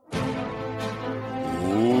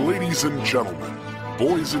Ladies and gentlemen,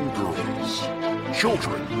 boys and girls,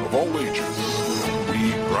 children of all ages,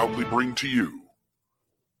 we proudly bring to you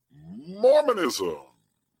Mormonism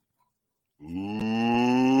Live!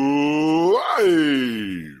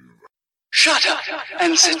 Shut up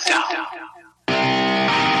and sit down.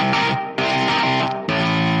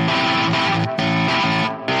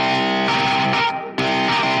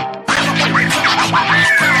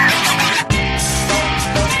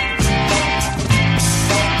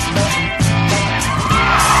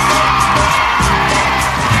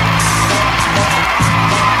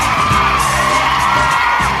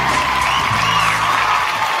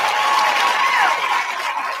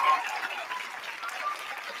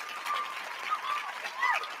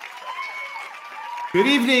 Good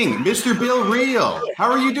evening, Mr. Bill Reel. How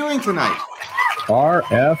are you doing tonight?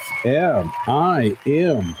 RFM, I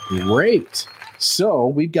am great. So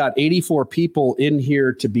we've got 84 people in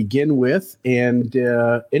here to begin with. And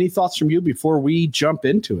any thoughts from you before we jump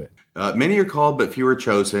into it? Many are called, but few are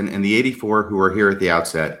chosen. And the 84 who are here at the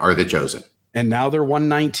outset are the chosen. And now they're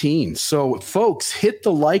 119. So folks, hit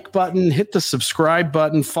the like button, hit the subscribe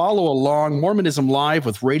button, follow along. Mormonism Live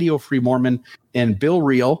with Radio Free Mormon and Bill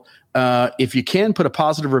Reel. If you can, put a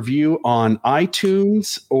positive review on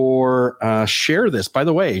iTunes or share this. By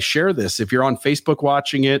the way, share this. If you're on Facebook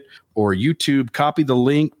watching it or YouTube, copy the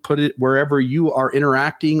link, put it wherever you are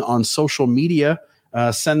interacting on social media.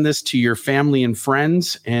 Send this to your family and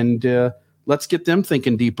friends, and let's get them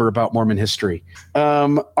thinking deeper about Mormon history.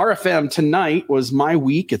 RFM, tonight was my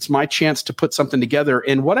week. It's my chance to put something together.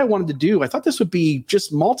 And what I wanted to do, I thought this would be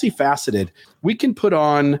just multifaceted. We can put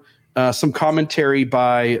on some commentary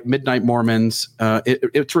by Midnight Mormons.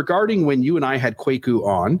 It's regarding when you and I had Kwaku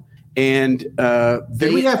on. And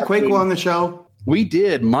did we have Kwaku on the show? We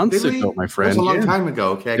did months ago, my friend. It was a long time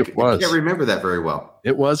ago. Okay, I can't remember that very well.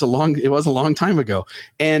 It was a long time ago.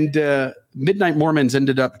 And Midnight Mormons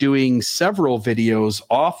ended up doing several videos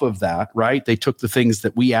off of that, right? They took the things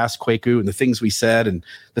that we asked Kwaku and the things we said and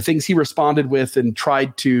the things he responded with and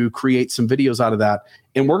tried to create some videos out of that.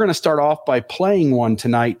 And we're going to start off by playing one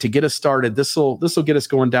tonight to get us started. This will get us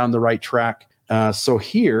going down the right track. So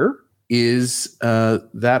here is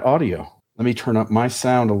that audio. Let me turn up my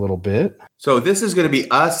sound a little bit. So this is going to be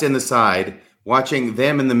us in the side watching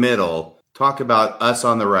them in the middle talk about us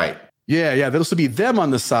on the right. Yeah. This will be them on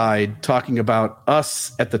the side talking about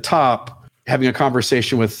us at the top, having a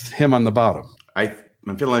conversation with him on the bottom. I'm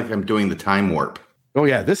feeling like I'm doing the time warp. Oh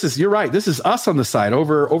yeah, you're right. This is us on the side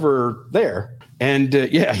over there. And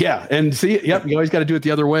yeah. And see, yep, you always got to do it the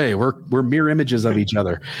other way. We're mirror images of each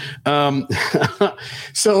other.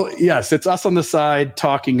 So yes, it's us on the side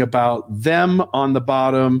talking about them on the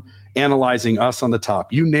bottom, analyzing us on the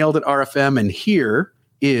top. You nailed it, RFM. And here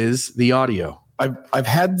is the audio. I've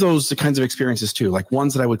had those kinds of experiences too, like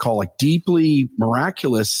ones that I would call like deeply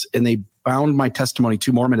miraculous, and they bound my testimony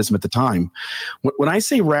to Mormonism at the time. When I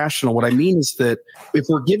say rational, what I mean is that if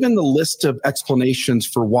we're given the list of explanations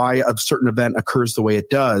for why a certain event occurs the way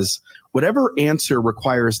it does, whatever answer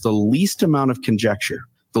requires the least amount of conjecture,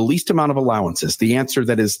 the least amount of allowances, the answer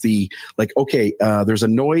that is there's a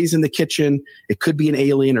noise in the kitchen. It could be an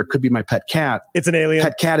alien or it could be my pet cat. It's an alien.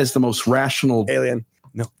 Pet cat is the most rational alien.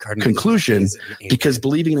 No, conclusion, because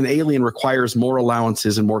believing in an alien requires more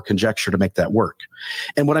allowances and more conjecture to make that work.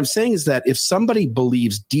 And what I'm saying is that if somebody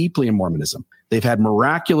believes deeply in Mormonism, they've had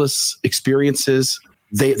miraculous experiences,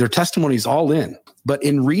 their testimony is all in. But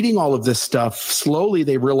in reading all of this stuff, slowly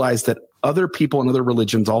they realize that other people in other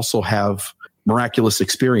religions also have miraculous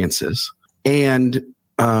experiences. And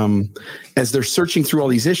as they're searching through all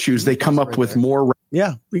these issues, they come up with more.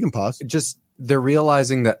 Yeah, we can pause. They're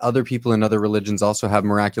realizing that other people in other religions also have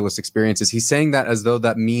miraculous experiences. He's saying that as though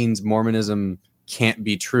that means Mormonism can't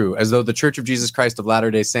be true, as though the Church of Jesus Christ of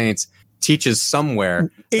Latter-day Saints teaches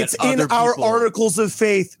somewhere. It's in our articles of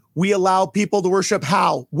faith. We allow people to worship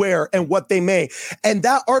how, where, and what they may. And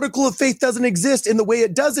that article of faith doesn't exist in the way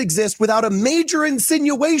it does exist without a major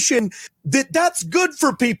insinuation that that's good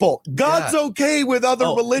for people. God's okay with other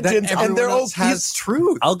religions, and they're okay. Has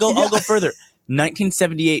truth. I'll go further.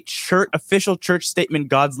 1978 official church statement,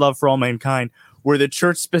 God's love for all mankind, where the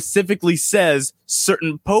church specifically says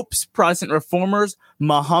certain popes, Protestant reformers,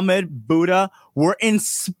 Muhammad, Buddha were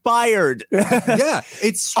inspired. Yeah,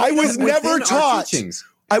 I was never taught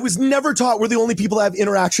we're the only people that have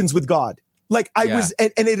interactions with God. Like I was,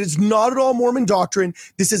 and it is not at all Mormon doctrine.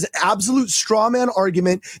 This is an absolute straw man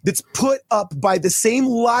argument that's put up by the same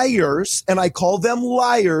liars, and I call them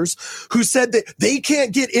liars, who said that they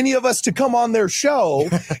can't get any of us to come on their show.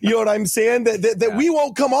 You know what I'm saying? That we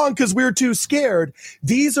won't come on because we're too scared.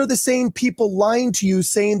 These are the same people lying to you,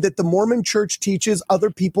 saying that the Mormon church teaches other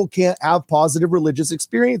people can't have positive religious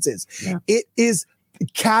experiences. Yeah. It is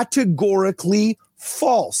categorically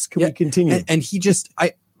false. Can we continue? And he just,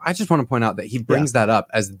 I just want to point out that he brings that up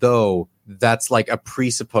as though that's like a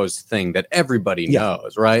presupposed thing that everybody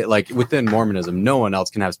knows, right? Like within Mormonism, no one else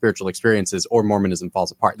can have spiritual experiences or Mormonism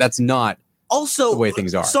falls apart. That's not also the way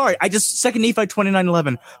things are. Sorry, I just 2 Nephi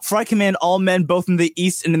 29:11. For I command all men, both in the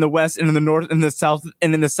east and in the west, and in the north and the south,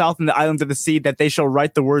 and in the south and the islands of the sea, that they shall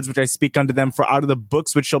write the words which I speak unto them. For out of the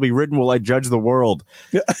books which shall be written will I judge the world.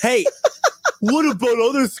 Hey, what about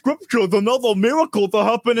other scriptures? Another miracle to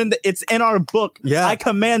happen it's in our book. Yeah, I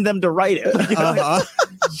command them to write it.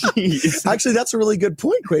 Actually, that's a really good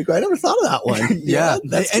point, Quaker. I never thought of that one.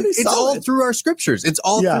 And it's all through our scriptures. It's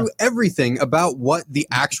all through everything about what the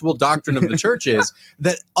actual doctrine of the church is,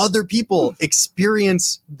 that other people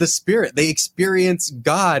experience the Spirit. They experience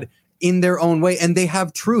God in their own way, and they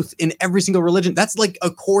have truth in every single religion. That's like a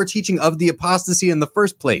core teaching of the apostasy in the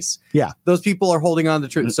first place. Yeah. Those people are holding on to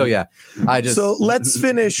truth. So So let's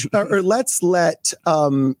finish, or let's let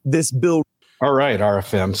this bill. All right,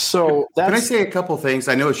 RFM. So can I say a couple things?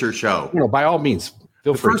 I know it's your show. By all means,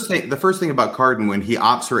 feel free. The first thing about Cardin, when he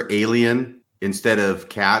opts for alien instead of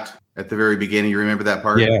cat at the very beginning, you remember that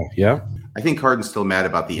part? Yeah. I think Cardin's still mad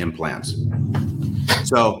about the implants.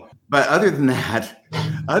 So, but other than that,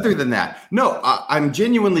 no, I'm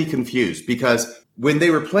genuinely confused, because when they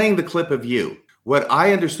were playing the clip of you, what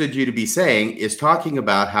I understood you to be saying is talking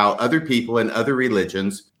about how other people in other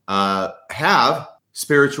religions have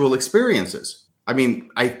spiritual experiences. I mean,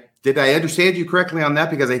 did I understand you correctly on that?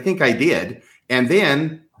 Because I think I did. And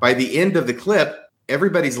then by the end of the clip,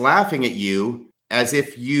 everybody's laughing at you as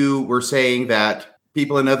if you were saying that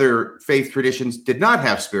people in other faith traditions did not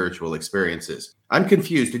have spiritual experiences. I'm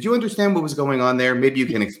confused. Did you understand what was going on there? Maybe you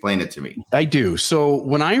can explain it to me. I do. So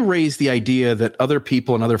when I raise the idea that other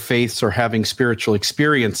people in other faiths are having spiritual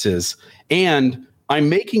experiences, and I'm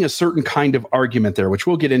making a certain kind of argument there, which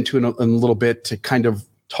we'll get into in a little bit to kind of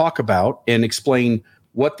talk about and explain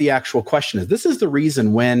what the actual question is. This is the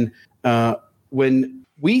reason when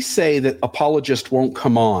we say that apologists won't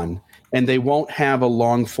come on and they won't have a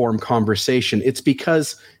long form conversation, it's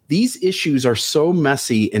because these issues are so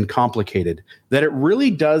messy and complicated that it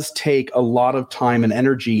really does take a lot of time and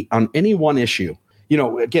energy on any one issue.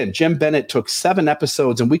 Again, Jim Bennett took 7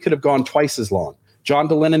 episodes and we could have gone twice as long. John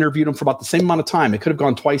Dehlin interviewed him for about the same amount of time. It could have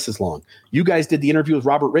gone twice as long. You guys did the interview with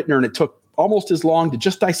Robert Rittner and it took almost as long to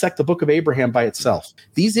just dissect the book of Abraham by itself.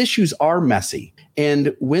 These issues are messy.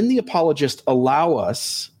 And when the apologists allow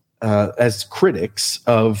us, as critics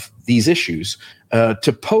of these issues,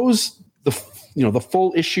 to pose the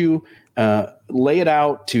full issue, lay it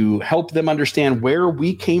out to help them understand where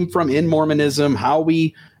we came from in Mormonism, how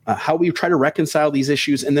we try to reconcile these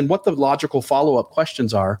issues, and then what the logical follow-up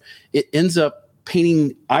questions are, it ends up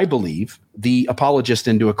painting, I believe, the apologist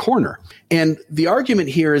into a corner. And the argument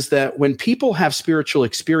here is that when people have spiritual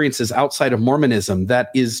experiences outside of Mormonism, that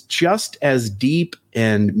is just as deep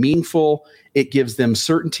and meaningful. It gives them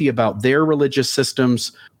certainty about their religious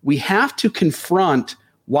systems. We have to confront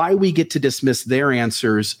why we get to dismiss their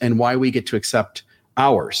answers and why we get to accept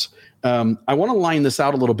ours. I want to line this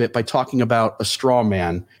out a little bit by talking about a straw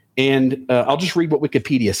man. And I'll just read what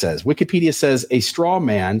Wikipedia says. Wikipedia says a straw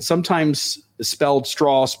man, sometimes spelled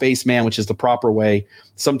straw space man, which is the proper way,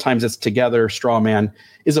 sometimes it's together, straw man,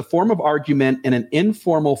 is a form of argument and an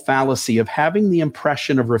informal fallacy of having the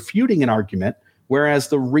impression of refuting an argument, whereas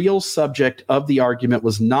the real subject of the argument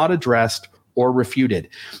was not addressed or refuted.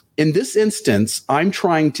 In this instance, I'm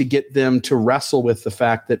trying to get them to wrestle with the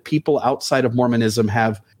fact that people outside of Mormonism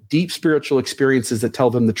have deep spiritual experiences that tell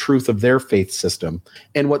them the truth of their faith system.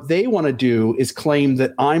 And what they want to do is claim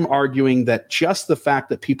that I'm arguing that just the fact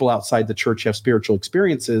that people outside the church have spiritual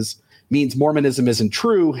experiences means Mormonism isn't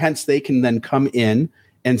true. Hence, they can then come in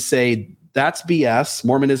and say, that's BS.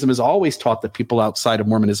 Mormonism has always taught that people outside of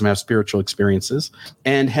Mormonism have spiritual experiences.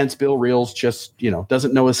 And hence, Bill Reels just,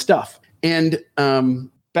 doesn't know his stuff. And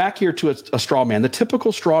back here to a straw man. The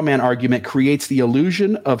typical straw man argument creates the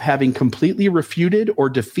illusion of having completely refuted or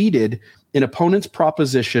defeated an opponent's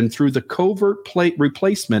proposition through the covert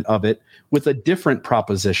replacement of it with a different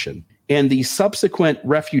proposition. And the subsequent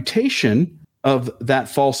refutation of that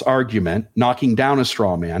false argument, knocking down a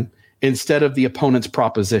straw man, instead of the opponent's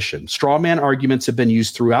proposition. Straw man arguments have been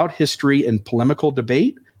used throughout history in polemical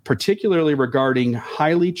debate, particularly regarding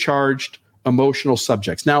highly charged emotional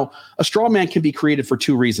subjects. Now, a straw man can be created for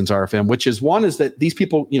two reasons, RFM, which is one is that these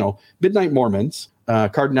people, Midnight Mormons,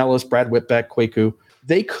 Cardinellis, Brad Whitbeck, Kwaku,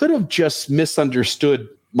 they could have just misunderstood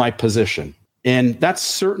my position. And that's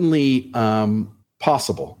certainly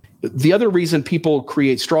possible. The other reason people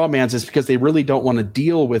create straw mans is because they really don't want to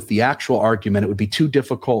deal with the actual argument. It would be too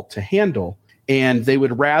difficult to handle. And they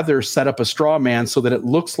would rather set up a straw man so that it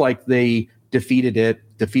looks like they defeated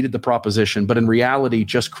the proposition, but in reality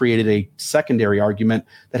just created a secondary argument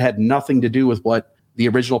that had nothing to do with what the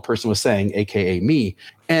original person was saying, aka me.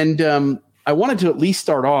 And I wanted to at least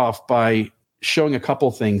start off by showing a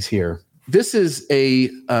couple things here. This is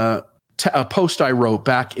a post I wrote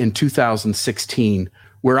back in 2016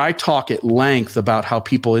 where I talk at length about how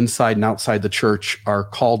people inside and outside the church are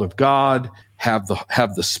called of God, have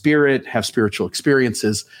the Spirit, have spiritual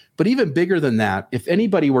experiences. But even bigger than that, if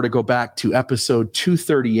anybody were to go back to episode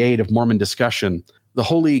 238 of Mormon Discussion, the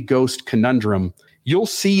Holy Ghost Conundrum, you'll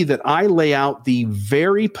see that I lay out the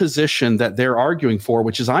very position that they're arguing for,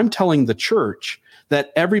 which is I'm telling the church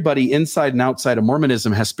that everybody inside and outside of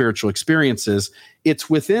Mormonism has spiritual experiences. It's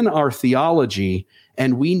within our theology,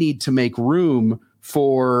 and we need to make room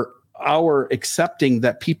for our accepting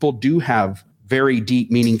that people do have very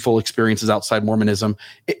deep, meaningful experiences outside Mormonism,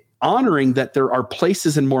 honoring that there are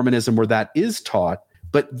places in Mormonism where that is taught,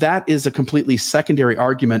 but that is a completely secondary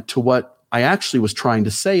argument to what I actually was trying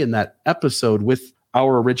to say in that episode with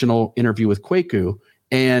our original interview with Kwaku.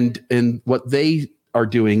 And what they are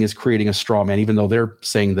doing is creating a straw man, even though they're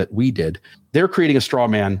saying that we did. They're creating a straw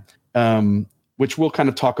man, which we'll kind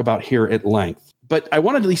of talk about here at length. But I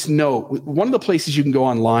wanted to at least know, one of the places you can go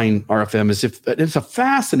online, RFM, is if it's a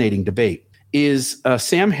fascinating debate, is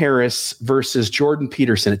Sam Harris versus Jordan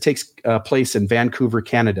Peterson. It takes place in Vancouver,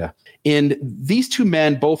 Canada. And these two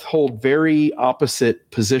men both hold very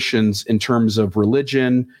opposite positions in terms of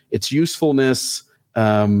religion, its usefulness,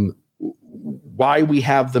 why we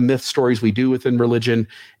have the myth stories we do within religion.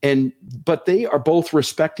 But they are both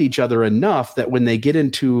respect each other enough that when they get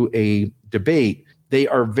into a debate, they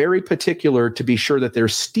are very particular to be sure that they're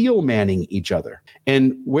steel manning each other.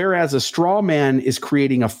 And whereas a straw man is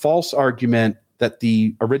creating a false argument that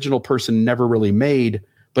the original person never really made,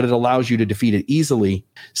 but it allows you to defeat it easily,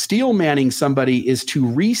 steel manning somebody is to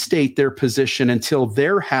restate their position until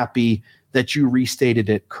they're happy that you restated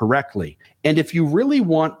it correctly. And if you really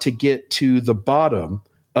want to get to the bottom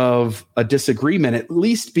of a disagreement, at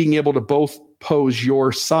least being able to both pose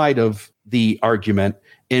your side of the argument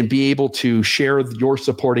and be able to share your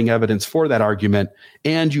supporting evidence for that argument,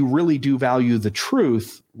 and you really do value the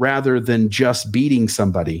truth rather than just beating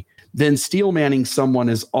somebody, then steel manning someone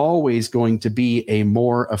is always going to be a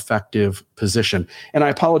more effective position. And I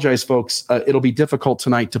apologize, folks. It'll be difficult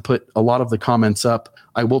tonight to put a lot of the comments up.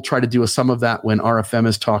 I will try to do some of that when RFM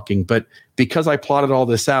is talking, but because I plotted all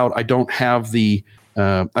this out, I don't have the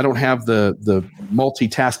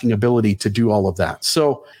multitasking ability to do all of that.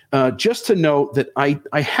 So just to note that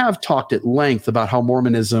I have talked at length about how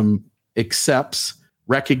Mormonism accepts,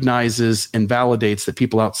 recognizes, and validates that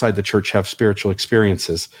people outside the church have spiritual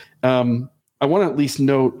experiences. I want to at least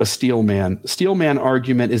note a steel man. Steel man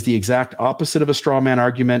argument is the exact opposite of a straw man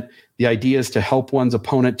argument. The idea is to help one's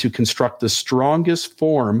opponent to construct the strongest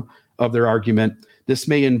form of their argument. This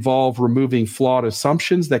may involve removing flawed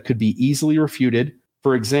assumptions that could be easily refuted,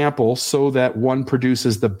 for example, so that one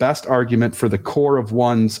produces the best argument for the core of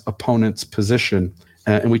one's opponent's position.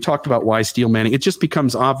 And we talked about why steel manning. It just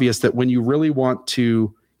becomes obvious that when you really want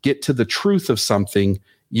to get to the truth of something,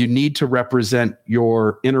 you need to represent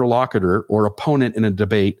your interlocutor or opponent in a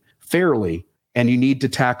debate fairly, and you need to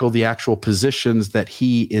tackle the actual positions that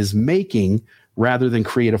he is making rather than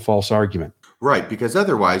create a false argument. Right, because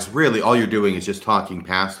otherwise, really, all you're doing is just talking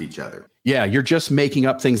past each other. Yeah, you're just making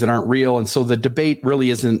up things that aren't real. And so the debate really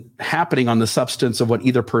isn't happening on the substance of what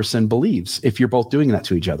either person believes if you're both doing that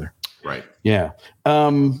to each other. Right. Yeah.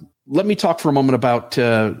 Let me talk for a moment about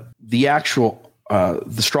the actual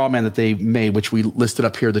the straw man that they made, which we listed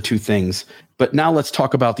up here, the two things. But now let's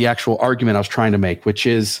talk about the actual argument I was trying to make, which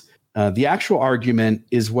is the actual argument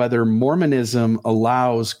is whether Mormonism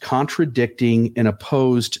allows contradicting and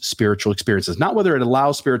opposed spiritual experiences. Not whether it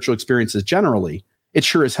allows spiritual experiences generally. It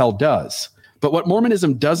sure as hell does. But what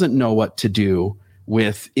Mormonism doesn't know what to do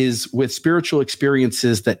with is with spiritual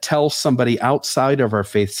experiences that tell somebody outside of our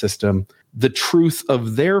faith system the truth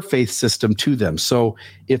of their faith system to them. So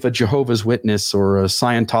if a Jehovah's Witness or a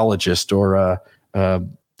Scientologist or a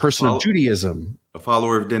person of Judaism, a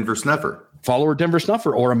follower of Denver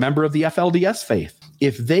Snuffer, or a member of the FLDS faith,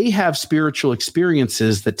 if they have spiritual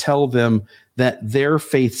experiences that tell them that their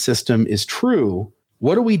faith system is true,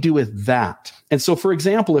 What do we do with that? And so, for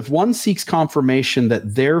example, if one seeks confirmation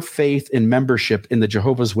that their faith and membership in the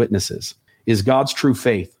Jehovah's Witnesses is God's true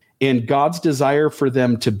faith and God's desire for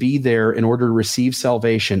them to be there in order to receive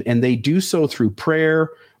salvation, and they do so through prayer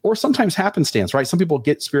or sometimes happenstance, right? Some people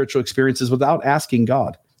get spiritual experiences without asking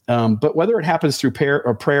God. But whether it happens through prayer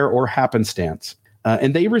or happenstance,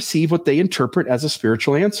 and they receive what they interpret as a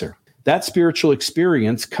spiritual answer. That spiritual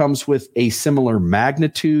experience comes with a similar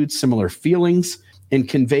magnitude, similar feelings, and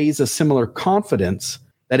conveys a similar confidence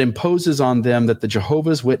that imposes on them that the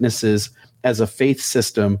Jehovah's Witnesses as a faith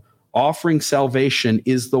system offering salvation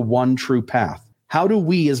is the one true path. How do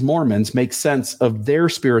we as Mormons make sense of their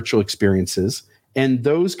spiritual experiences? And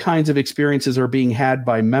those kinds of experiences are being had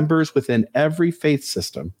by members within every faith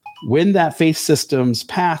system. When that faith system's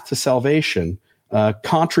path to salvation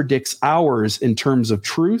contradicts ours in terms of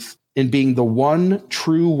truth and being the one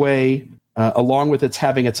true way, along with its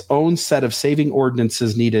having its own set of saving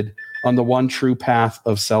ordinances needed on the one true path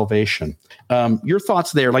of salvation. Your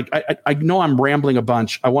thoughts there? Like, I know I'm rambling a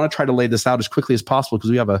bunch. I want to try to lay this out as quickly as possible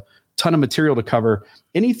because we have a ton of material to cover.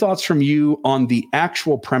 Any thoughts from you on the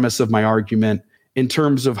actual premise of my argument in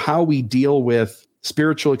terms of how we deal with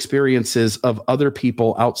spiritual experiences of other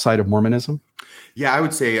people outside of Mormonism? Yeah, I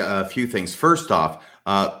would say a few things. First off,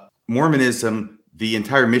 Mormonism, the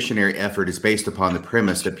entire missionary effort is based upon the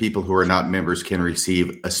premise that people who are not members can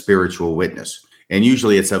receive a spiritual witness. And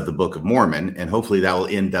usually it's of the Book of Mormon, and hopefully that will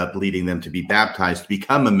end up leading them to be baptized, to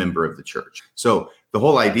become a member of the church. So the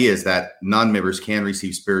whole idea is that non-members can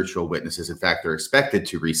receive spiritual witnesses. In fact, they're expected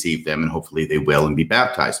to receive them, and hopefully they will and be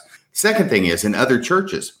baptized. Second thing is, in other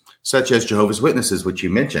churches, such as Jehovah's Witnesses, which you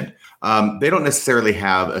mentioned, they don't necessarily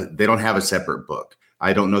have a separate book.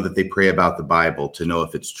 I don't know that they pray about the Bible to know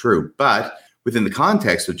if it's true, but within the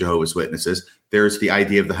context of Jehovah's Witnesses, there's the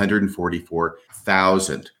idea of the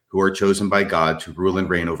 144,000 who are chosen by God to rule and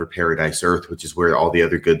reign over paradise earth, which is where all the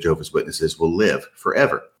other good Jehovah's Witnesses will live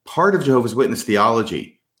forever. Part of Jehovah's Witness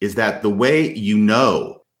theology is that the way you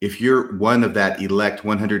know if you're one of that elect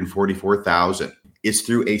 144,000 is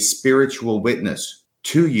through a spiritual witness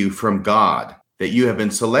to you from God, that you have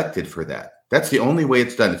been selected for that. That's the only way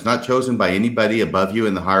it's done. It's not chosen by anybody above you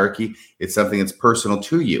in the hierarchy. It's something that's personal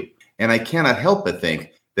to you. And I cannot help but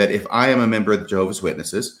think that if I am a member of the Jehovah's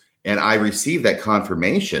Witnesses and I receive that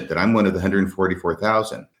confirmation that I'm one of the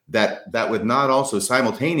 144,000, that would not also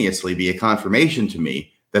simultaneously be a confirmation to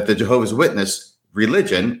me that the Jehovah's Witness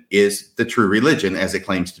religion is the true religion as it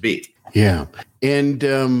claims to be. Yeah.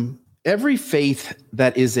 And every faith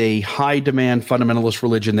that is a high demand fundamentalist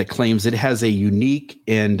religion that claims it has a unique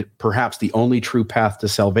and perhaps the only true path to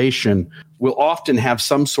salvation will often have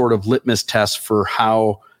some sort of litmus test for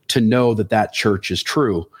how to know that that church is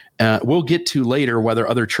true. We'll get to later whether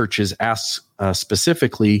other churches ask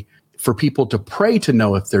specifically for people to pray to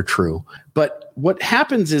know if they're true. But what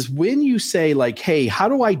happens is when you say like, hey, how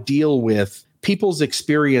do I deal with people's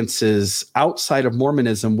experiences outside of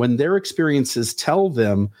Mormonism when their experiences tell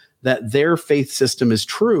them that their faith system is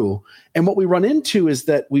true? And what we run into is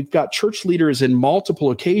that we've got church leaders in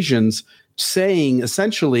multiple occasions saying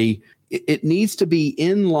essentially it needs to be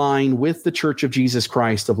in line with the Church of Jesus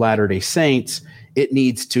Christ of Latter-day Saints. It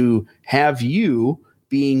needs to have you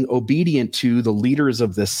being obedient to the leaders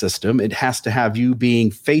of this system. It has to have you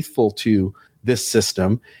being faithful to this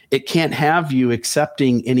system. It can't have you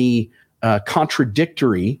accepting any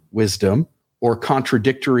contradictory wisdom or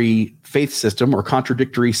contradictory faith system or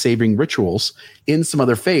contradictory saving rituals in some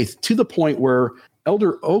other faith, to the point where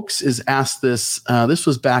Elder Oaks is asked this. This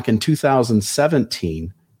was back in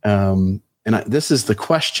 2017. This is the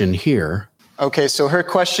question here. Okay, so her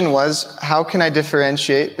question was, how can I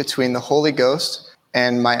differentiate between the Holy Ghost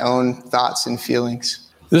and my own thoughts and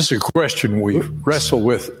feelings? This is a question we wrestle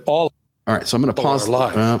with all right, so I'm going to pause.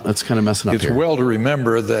 That's kind of messing up here. It's well to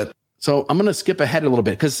remember that. So I'm going to skip ahead a little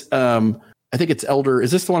bit because I think it's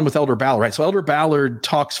is this the one with Elder Ballard, right? So Elder Ballard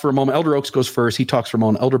talks for a moment. Elder Oaks goes first. He talks for a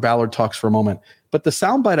moment. Elder Ballard talks for a moment. But the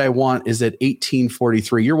soundbite I want is at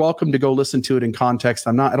 1843. You're welcome to go listen to it in context.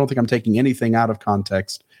 I don't think I'm taking anything out of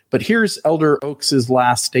context. But here's Elder Oaks's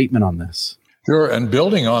last statement on this. Sure, and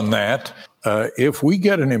building on that, if we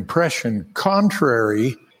get an impression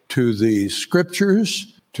contrary to the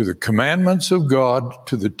scriptures, to the commandments of God,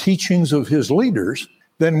 to the teachings of his leaders,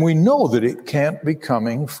 then we know that it can't be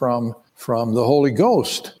coming from the Holy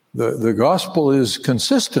Ghost. The gospel is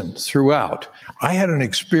consistent throughout. I had an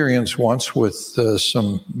experience once with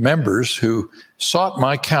some members who sought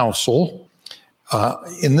my counsel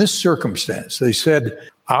in this circumstance. They said,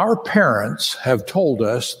 our parents have told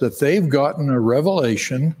us that they've gotten a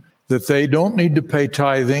revelation that they don't need to pay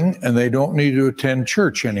tithing and they don't need to attend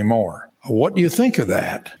church anymore. what do you think of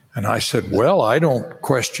that? And I said, well, I don't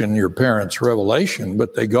question your parents' revelation,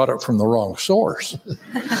 but they got it from the wrong source.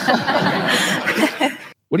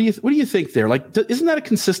 What do you think there? Like, isn't that a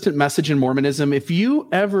consistent message in Mormonism? If you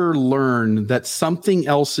ever learn that something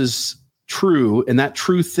else is true and that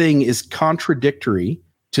true thing is contradictory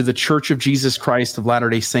to the Church of Jesus Christ of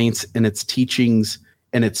Latter-day Saints and its teachings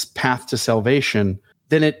and its path to salvation,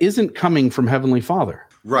 then it isn't coming from Heavenly Father.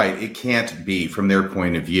 Right. It can't be from their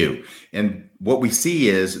point of view. And what we see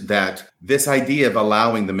is that this idea of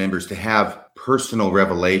allowing the members to have personal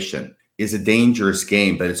revelation is a dangerous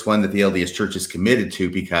game, but it's one that the LDS Church is committed to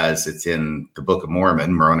because it's in the Book of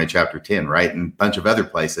Mormon, Moroni chapter 10, right? And a bunch of other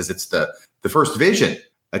places. It's the first vision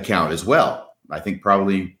account as well. I think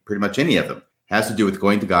probably pretty much any of them has to do with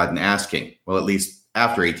going to God and asking, well, at least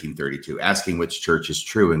after 1832, asking which church is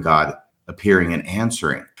true and God appearing and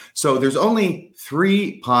answering. So there's only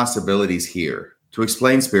 3 possibilities here to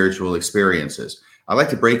explain spiritual experiences. I like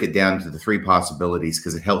to break it down to the 3 possibilities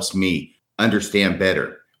because it helps me understand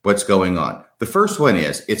better what's going on. The first one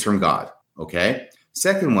is it's from God, okay?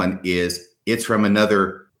 Second one is it's from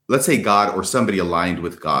another, let's say God or somebody aligned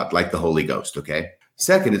with God, like the Holy Ghost, okay?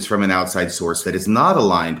 Second, it's from an outside source that is not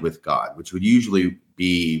aligned with God, which would usually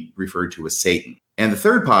be referred to as Satan. And the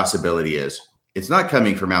third possibility is it's not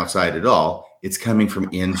coming from outside at all. It's coming from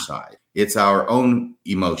inside. It's our own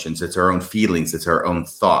emotions. It's our own feelings. It's our own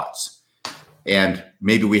thoughts. And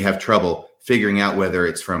maybe we have trouble figuring out whether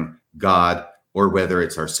it's from God or whether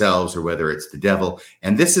it's ourselves or whether it's the devil.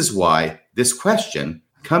 And this is why this question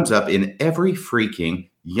comes up in every freaking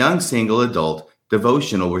young single adult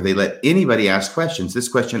devotional where they let anybody ask questions. This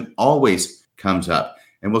question always comes up.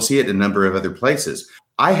 And we'll see it in a number of other places.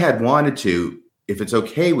 I had wanted to, if it's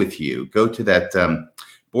okay with you, go to that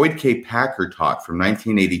Boyd K. Packer talk from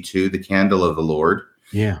 1982, The Candle of the Lord.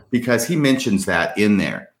 Yeah. Because he mentions that in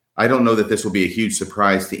there. I don't know that this will be a huge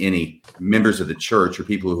surprise to any members of the church or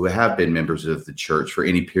people who have been members of the church for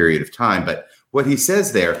any period of time. But what he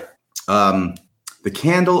says there, The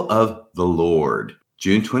Candle of the Lord,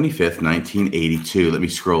 June 25th, 1982. Let me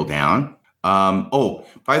scroll down.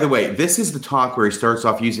 By the way, this is the talk where he starts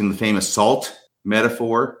off using the famous salt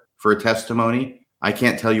metaphor for a testimony. I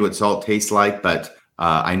can't tell you what salt tastes like, but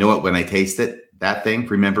I know it when I taste it. That thing,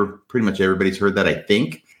 remember, pretty much everybody's heard that, I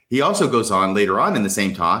think. He also goes on later on in the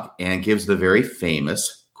same talk and gives the very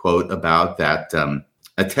famous quote about that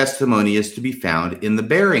a testimony is to be found in the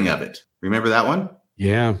bearing of it. Remember that one?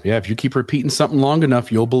 Yeah. If you keep repeating something long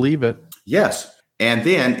enough, you'll believe it. Yes. And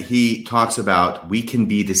then he talks about we can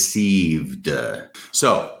be deceived.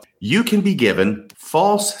 So you can be given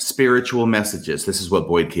false spiritual messages. This is what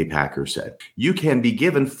Boyd K. Packer said. You can be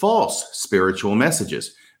given false spiritual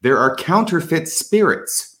messages. There are counterfeit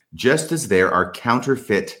spirits, just as there are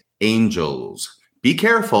counterfeit angels. Be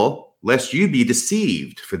careful lest you be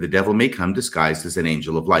deceived, for the devil may come disguised as an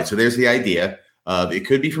angel of light. So there's the idea of it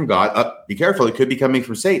could be from God. Be careful, it could be coming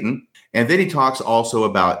from Satan. And then he talks also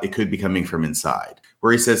about it could be coming from inside,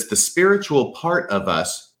 where he says the spiritual part of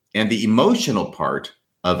us and the emotional part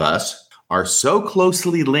of us are so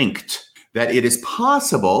closely linked that it is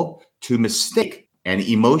possible to mistake an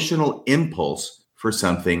emotional impulse for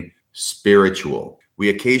something spiritual. We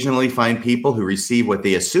occasionally find people who receive what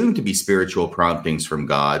they assume to be spiritual promptings from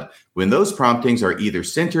God when those promptings are either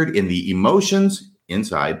centered in the emotions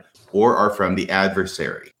inside or are from the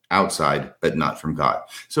adversary outside, but not from God.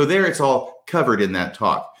 So there it's all covered in that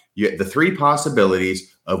talk. The 3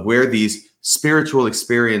 possibilities of where these spiritual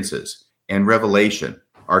experiences and revelation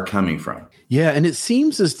are coming from. Yeah, and it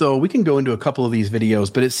seems as though we can go into a couple of these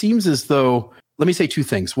videos, but it seems as though, let me say 2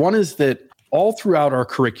 things. One is that all throughout our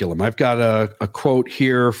curriculum, I've got a quote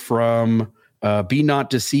here from Be Not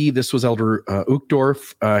Deceived. This was Elder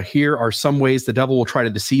Uchtdorf. Here are some ways the devil will try to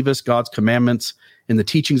deceive us. God's commandments and the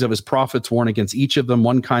teachings of his prophets warn against each of them.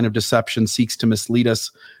 One kind of deception seeks to mislead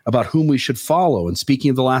us about whom we should follow. And speaking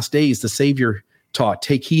of the last days, the Savior taught,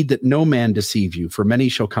 take heed that no man deceive you, for many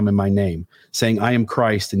shall come in my name, saying, I am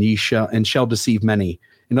Christ, and ye shall deceive many.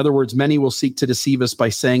 In other words, many will seek to deceive us by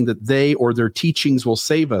saying that they or their teachings will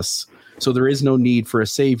save us. So there is no need for a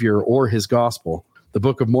savior or his gospel. The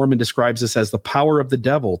Book of Mormon describes this as the power of the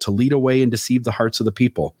devil to lead away and deceive the hearts of the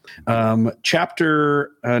people.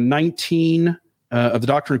 Chapter 19 of the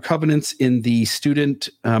Doctrine and Covenants in the Student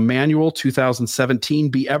Manual, 2017,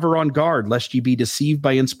 be ever on guard, lest ye be deceived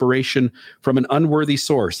by inspiration from an unworthy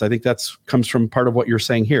source. I think that's comes from part of what you're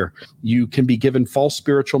saying here. You can be given false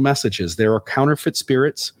spiritual messages. There are counterfeit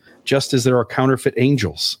spirits, just as there are counterfeit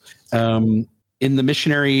angels. In the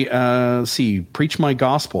missionary, Preach My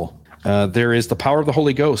Gospel, There is the power of the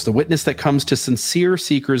Holy Ghost. The witness that comes to sincere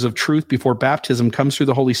seekers of truth before baptism comes through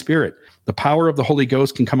the Holy Spirit. The power of the Holy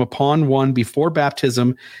Ghost can come upon one before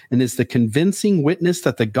baptism and is the convincing witness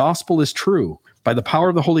that the gospel is true. By the power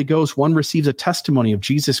of the Holy Ghost, one receives a testimony of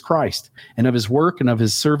Jesus Christ and of his work and of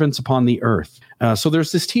his servants upon the earth. So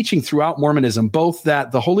there's this teaching throughout Mormonism, both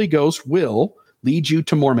that the Holy Ghost will lead you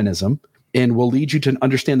to Mormonism and will lead you to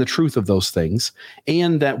understand the truth of those things,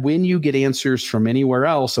 and that when you get answers from anywhere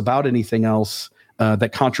else about anything else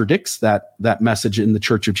that contradicts that message in the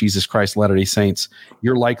Church of Jesus Christ of Latter-day Saints,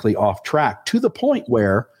 you're likely off track, to the point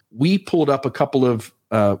where we pulled up a couple of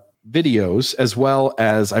videos as well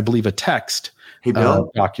as, I believe, a text. Hey, Bill.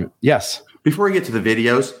 Document. Yes. Before we get to the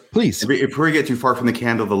videos, please. Before we get too far from the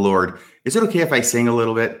candle of the Lord, is it okay if I sing a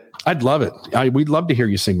little bit? I'd love it. We'd love to hear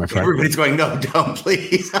you sing, my friend. Everybody's going, no, don't,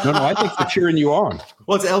 please. No, I think they're cheering you on.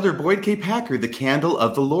 Well, it's Elder Boyd K. Packer, The Candle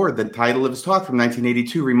of the Lord. The title of his talk from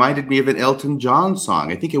 1982 reminded me of an Elton John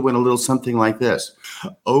song. I think it went a little something like this.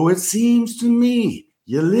 Oh, it seems to me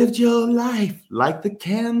you lived your life like the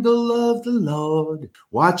candle of the Lord,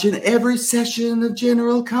 watching every session of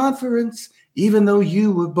General Conference, even though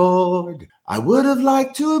you were bored. I would have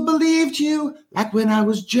liked to have believed you like when I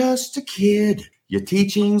was just a kid. Your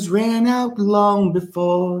teachings ran out long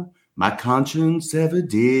before my conscience ever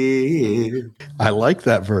did. I like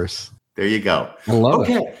that verse. There you go. I love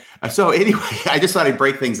it. Okay. So anyway, I just thought I'd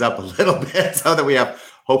break things up a little bit so that we have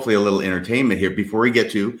hopefully a little entertainment here before we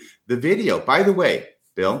get to the video. By the way,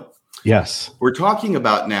 Bill. Yes. We're talking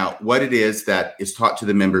about now what it is that is taught to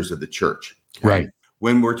the members of the church. Right.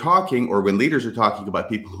 When we're talking, or when leaders are talking about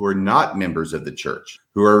people who are not members of the church,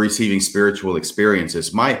 who are receiving spiritual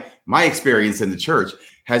experiences, my experience in the church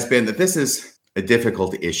has been that this is a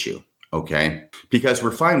difficult issue, okay? Because we're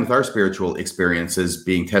fine with our spiritual experiences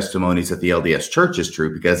being testimonies that the LDS church is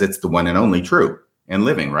true because it's the one and only true and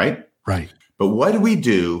living, right? Right. But what do we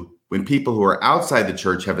do when people who are outside the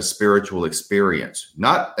church have a spiritual experience?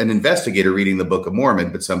 Not an investigator reading the Book of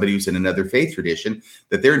Mormon, but somebody who's in another faith tradition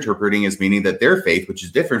that they're interpreting as meaning that their faith, which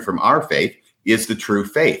is different from our faith, is the true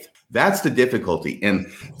faith. That's the difficulty. And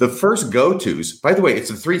the first go-tos, by the way, it's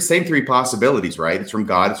the same three possibilities, right? It's from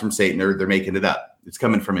God, it's from Satan, or they're making it up. It's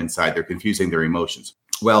coming from inside. They're confusing their emotions.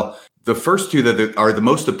 Well, the first two that are the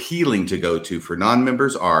most appealing to go to for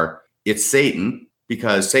non-members are it's Satan,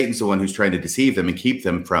 because Satan's the one who's trying to deceive them and keep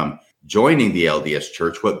them from joining the LDS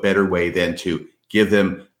church. What better way than to give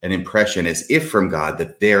them an impression as if from God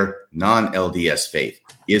that their non-LDS faith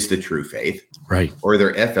is the true faith, right? Or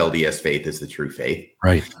their FLDS faith is the true faith,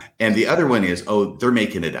 right? And the other one is, oh, they're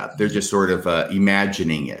making it up. They're just sort of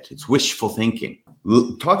imagining it. It's wishful thinking.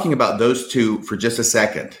 Talking about those two for just a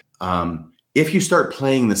second, if you start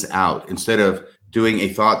playing this out instead of doing a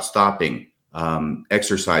thought-stopping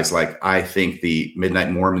exercise like I think the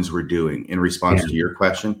Midnight Mormons were doing in response to your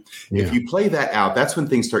question, if you play that out, that's when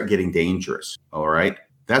things start getting dangerous. All right.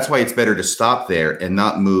 That's why it's better to stop there and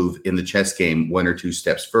not move in the chess game one or two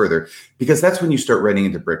steps further, because that's when you start running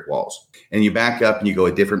into brick walls and you back up and you go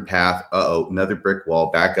a different path. Another brick wall,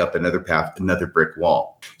 back up another path, another brick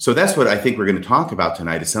wall. So that's what I think we're going to talk about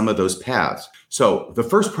tonight, is some of those paths. So the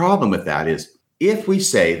first problem with that is if we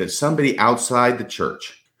say that somebody outside the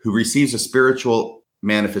church who receives a spiritual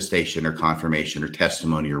manifestation or confirmation or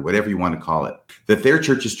testimony or whatever you want to call it, that their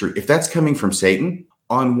church is true, if that's coming from Satan,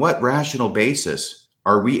 on what rational basis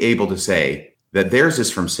are we able to say that theirs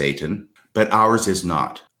is from Satan, but ours is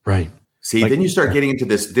not? Right. See, then you start getting into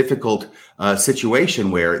this difficult situation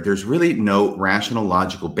where there's really no rational,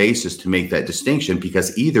 logical basis to make that distinction,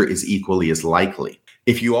 because either is equally as likely.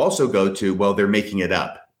 If you also go to, well, they're making it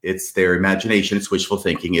up. It's their imagination. It's wishful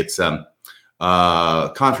thinking. It's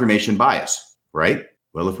confirmation bias, right?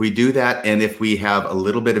 Well, if we do that, and if we have a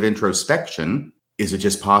little bit of introspection, is it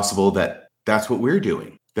just possible that that's what we're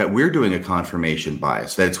doing? That we're doing a confirmation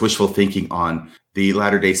bias, that it's wishful thinking on the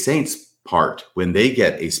Latter-day Saints' part when they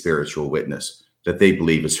get a spiritual witness that they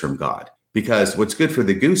believe is from God. Because what's good for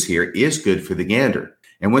the goose here is good for the gander.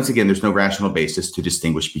 And once again, there's no rational basis to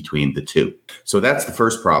distinguish between the two. So that's the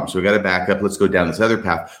first problem. So we got to back up. Let's go down this other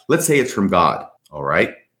path. Let's say it's from God. All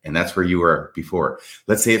right. And that's where you were before.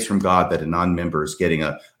 Let's say it's from God that a non-member is getting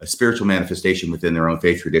a spiritual manifestation within their own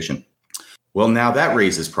faith tradition. Well, now that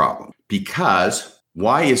raises problems, because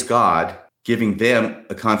why is God giving them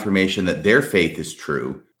a confirmation that their faith is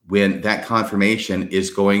true when that confirmation is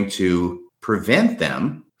going to prevent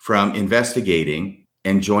them from investigating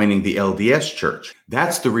and joining the LDS church?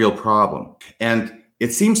 That's the real problem. And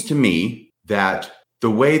it seems to me that the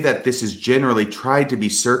way that this is generally tried to be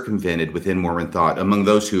circumvented within Mormon thought among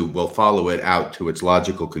those who will follow it out to its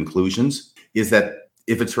logical conclusions is that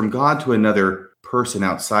if it's from God to another person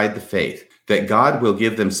outside the faith that God will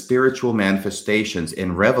give them spiritual manifestations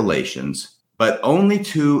and revelations, but only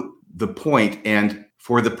to the point and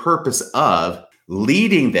for the purpose of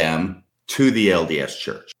leading them to the LDS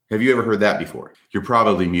church. Have you ever heard that before? You're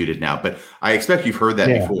probably muted now, but I expect you've heard that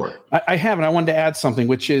before. I haven't. I wanted to add something,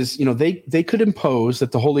 which is, they could impose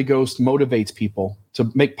that the Holy Ghost motivates people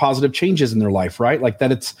to make positive changes in their life, right? Like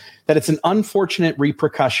that it's an unfortunate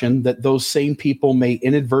repercussion that those same people may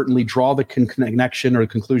inadvertently draw the connection or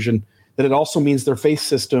conclusion that it also means their faith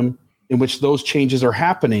system in which those changes are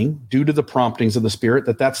happening due to the promptings of the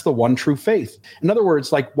Spirit, that's the one true faith. In other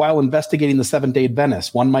words, like while investigating the Seventh-day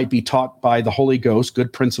Adventists, one might be taught by the Holy Ghost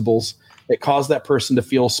good principles that cause that person to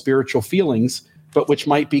feel spiritual feelings, but which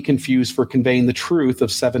might be confused for conveying the truth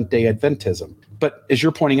of Seventh-day Adventism. But as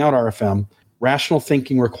you're pointing out, RFM, rational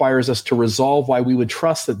thinking requires us to resolve why we would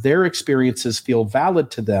trust that their experiences feel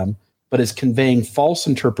valid to them, but is conveying false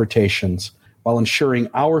interpretations, while ensuring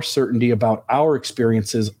our certainty about our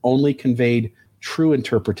experiences only conveyed true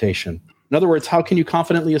interpretation. In other words, how can you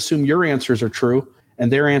confidently assume your answers are true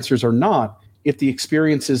and their answers are not if the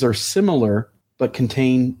experiences are similar but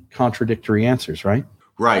contain contradictory answers, right?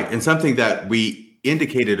 Right. And something that we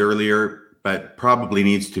indicated earlier, but probably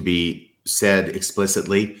needs to be said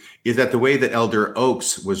explicitly, is that the way that Elder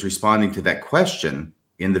Oaks was responding to that question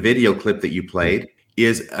in the video clip that you played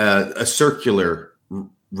is a circular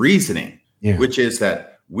reasoning. Yeah. Which is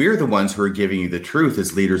that we're the ones who are giving you the truth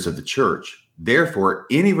as leaders of the church. Therefore,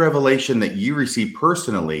 any revelation that you receive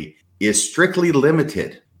personally is strictly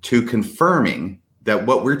limited to confirming that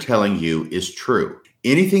what we're telling you is true.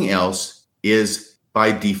 Anything else is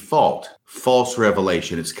by default false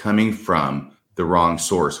revelation. It's coming from the wrong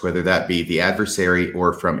source, whether that be the adversary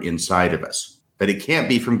or from inside of us. But it can't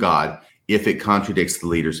be from God if it contradicts the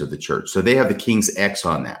leaders of the church. So they have the King's X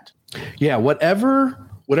on that. Yeah,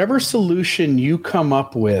 whatever solution you come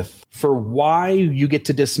up with for why you get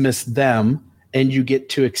to dismiss them and you get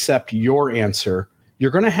to accept your answer,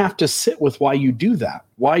 you're going to have to sit with why you do that,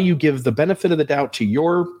 why you give the benefit of the doubt to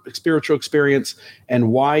your spiritual experience, and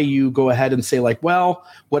why you go ahead and say, like, well,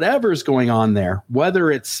 whatever's going on there, whether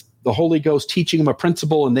it's the Holy Ghost teaching them a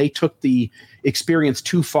principle and they took the experience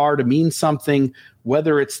too far to mean something,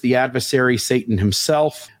 whether it's the adversary, Satan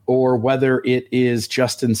himself, or whether it is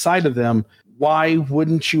just inside of them, why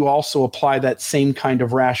wouldn't you also apply that same kind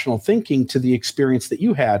of rational thinking to the experience that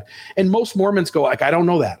you had? And most Mormons go like, I don't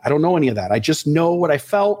know that. I don't know any of that. I just know what I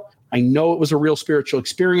felt. I know it was a real spiritual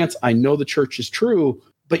experience. I know the church is true.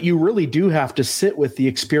 But you really do have to sit with the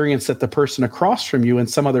experience that the person across from you in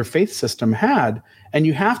some other faith system had. And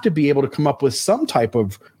you have to be able to come up with some type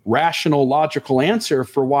of rational, logical answer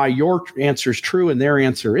for why your answer is true and their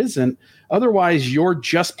answer isn't. Otherwise, you're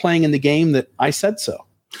just playing in the game that I said so.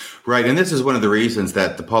 Right. And this is one of the reasons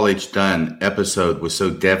that the Paul H. Dunn episode was so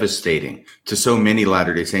devastating to so many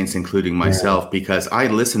Latter-day Saints, including myself, because I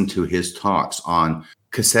listened to his talks on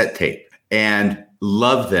cassette tape and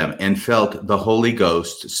loved them and felt the Holy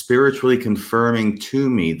Ghost spiritually confirming to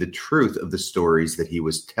me the truth of the stories that he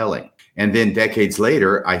was telling. And then decades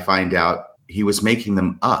later, I find out he was making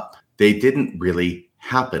them up. They didn't really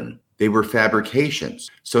happen. They were fabrications.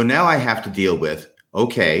 So now I have to deal with,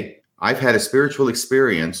 okay, I've had a spiritual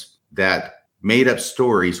experience that made up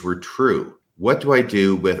stories were true. What do I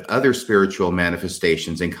do with other spiritual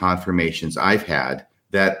manifestations and confirmations I've had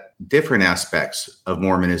that different aspects of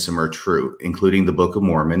Mormonism are true, including the Book of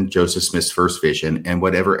Mormon, Joseph Smith's first vision, and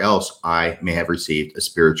whatever else I may have received a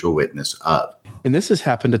spiritual witness of? And this has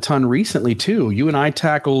happened a ton recently, too. You and I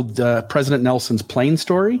tackled President Nelson's plane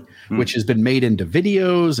story, which has been made into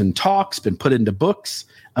videos and talks, been put into books.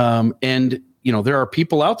 And there are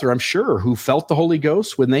people out there, I'm sure, who felt the Holy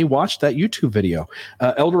Ghost when they watched that YouTube video.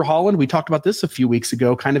 Elder Holland, we talked about this a few weeks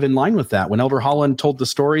ago, kind of in line with that, when Elder Holland told the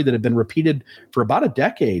story that had been repeated for about a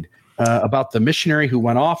decade about the missionary who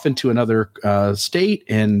went off into another state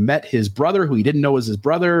and met his brother, who he didn't know was his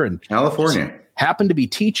brother, and California happened to be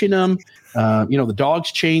teaching him. The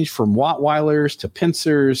dogs changed from Rottweilers to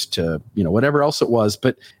pincers to whatever else it was,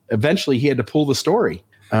 but eventually he had to pull the story.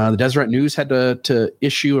 The Deseret News had to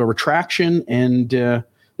issue a retraction, and the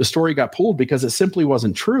story got pulled because it simply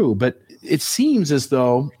wasn't true. But it seems as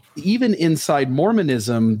though even inside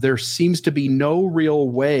Mormonism, there seems to be no real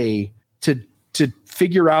way to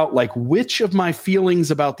figure out like which of my feelings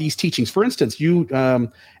about these teachings. For instance,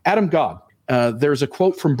 Adam God, there's a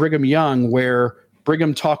quote from Brigham Young where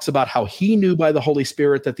Brigham talks about how he knew by the Holy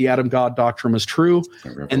Spirit that the Adam God doctrine was true.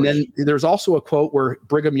 And then there's also a quote where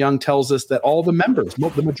Brigham Young tells us that all the members,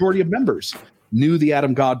 the majority of members, knew the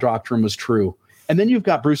Adam God doctrine was true. And then you've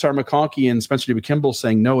got Bruce R. McConkie and Spencer W. Kimball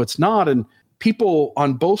saying, no, it's not. And people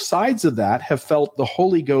on both sides of that have felt the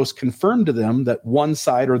Holy Ghost confirm to them that one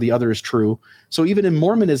side or the other is true. So even in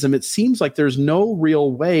Mormonism, it seems like there's no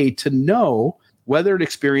real way to know whether an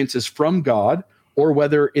experience is from God or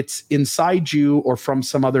whether it's inside you or from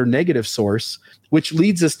some other negative source, which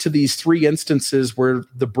leads us to these three instances where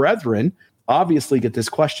the brethren obviously get this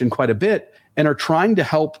question quite a bit and are trying to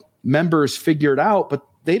help members figure it out, but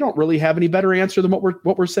they don't really have any better answer than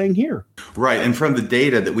what we're saying here. Right. And from the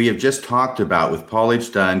data that we have just talked about with Paul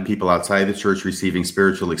H. Dunn, people outside the church receiving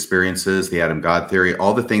spiritual experiences, the Adam God theory,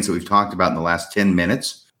 all the things that we've talked about in the last 10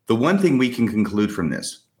 minutes, the one thing we can conclude from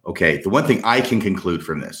this, the one thing I can conclude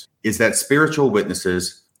from this is that spiritual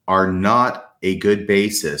witnesses are not a good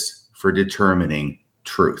basis for determining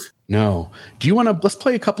truth. No. Do you want to, let's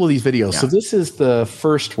play a couple of these videos. Yeah. So this is the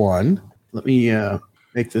first one. Let me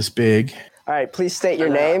make this big. All right, please state your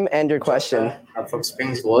name and your question. I'm from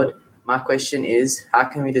Springs Ward. My question is, how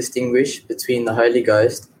can we distinguish between the Holy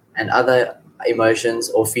Ghost and other emotions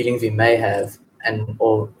or feelings we may have and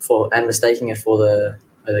mistaking it for the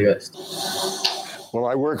Holy Ghost? Well,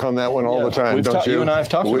 I work on that one all the time, don't you? You and I have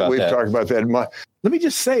talked about that. We've talked about that. Let me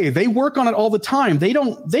just say, they work on it all the time. They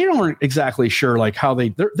aren't exactly sure like how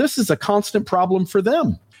this is a constant problem for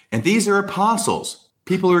them. And these are apostles.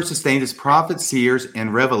 People who are sustained as prophets, seers, and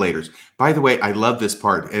revelators. By the way, I love this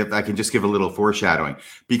part. If I can just give a little foreshadowing,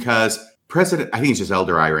 because I think it's just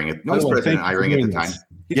Elder Eyring. No, it was President Eyring at the time.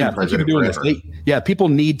 He's been president forever. People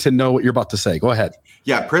need to know what you're about to say. Go ahead.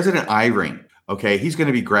 Yeah, President Eyring. Okay, he's going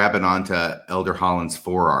to be grabbing onto Elder Holland's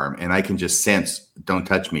forearm, and I can just sense, don't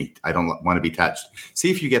touch me. I don't want to be touched. See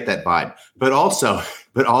if you get that vibe. But also,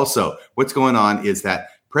 what's going on is that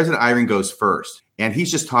President Eyring goes first. And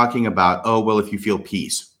he's just talking about, if you feel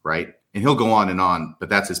peace, right? And he'll go on, but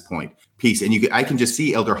that's his point, peace. And I can just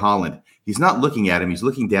see Elder Holland. He's not looking at him. He's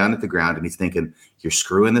looking down at the ground, and he's thinking, you're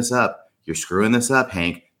screwing this up. You're screwing this up,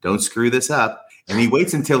 Hank. Don't screw this up. And he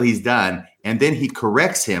waits until he's done, and then he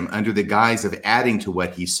corrects him under the guise of adding to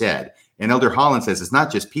what he said. And Elder Holland says, it's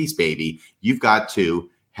not just peace, baby. You've got to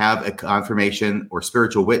have a confirmation or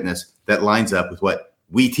spiritual witness that lines up with what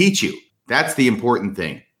we teach you. That's the important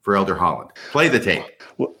thing for Elder Holland. Play the tape.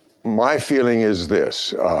 Well, my feeling is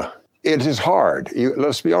this. It is hard.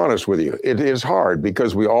 Let's be honest with you. It is hard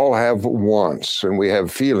because we all have wants and we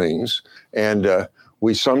have feelings. And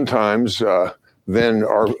we sometimes then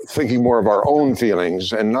are thinking more of our own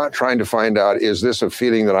feelings and not trying to find out, is this a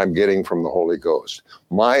feeling that I'm getting from the Holy Ghost?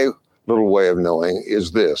 My little way of knowing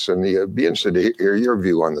is this, and it'd be interested to hear your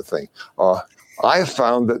view on the thing. I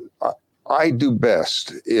found that I do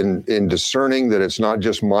best in discerning that it's not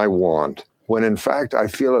just my want, when in fact I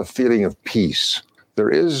feel a feeling of peace. There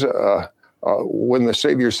is, when the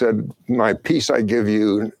Savior said, my peace I give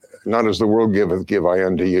you, not as the world giveth, give I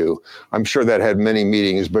unto you. I'm sure that had many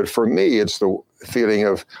meanings, but for me, it's the feeling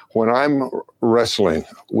of when I'm wrestling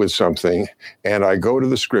with something and I go to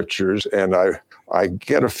the scriptures and I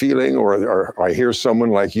get a feeling or I hear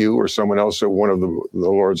someone like you or someone else, one of the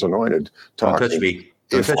Lord's anointed talking. Don't touch me.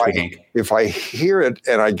 If I hear it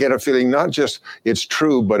and I get a feeling, not just it's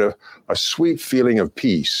true, but a sweet feeling of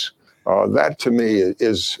peace, that to me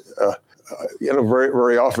is, very,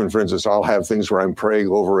 very often, for instance, I'll have things where I'm praying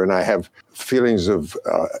over and I have feelings of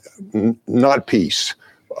not peace.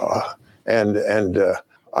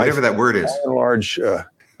 Whatever that word is. By and large,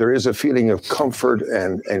 there is a feeling of comfort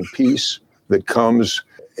and peace that comes.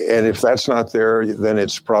 And if that's not there, then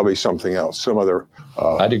it's probably something else, some other.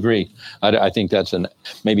 I'd agree. I think that's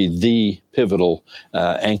maybe the pivotal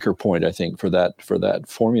anchor point, I think, for that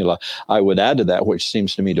formula. I would add to that, which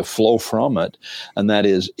seems to me to flow from it, and that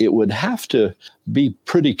is it would have to be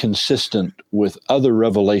pretty consistent with other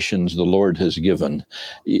revelations the Lord has given.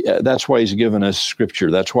 That's why he's given us scripture.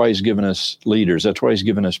 That's why he's given us leaders. That's why he's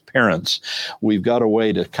given us parents. We've got a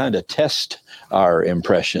way to kind of test our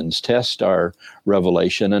impressions, test our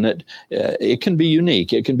revelation, and it can be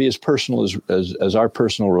unique. It can be as personal as our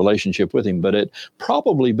personal relationship with him, but it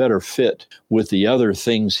probably better fit with the other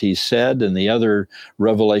things he said and the other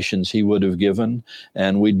revelations he would have given.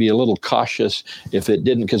 And we'd be a little cautious if it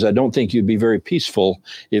didn't, because I don't think you'd be very peaceful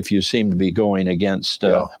if you seemed to be going against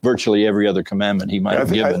virtually every other commandment he might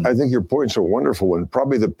have given. I think your point's a wonderful one.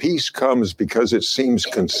 Probably the peace comes because it seems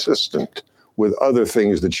consistent with other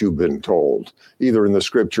things that you've been told, either in the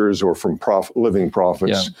scriptures or from living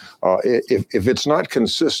prophets. Yeah. If it's not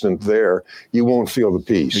consistent there, you won't feel the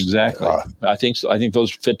peace. Exactly. I think so. I think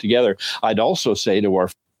those fit together. I'd also say to our...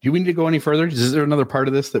 Do we need to go any further? Is there another part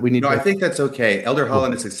of this that we need to... I think that's okay. Elder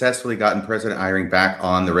Holland has successfully gotten President Eyring back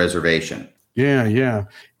on the reservation. Yeah.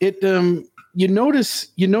 You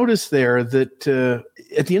notice there that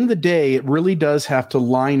at the end of the day, it really does have to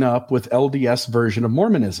line up with LDS version of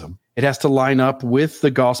Mormonism. It has to line up with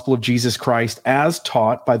the gospel of Jesus Christ as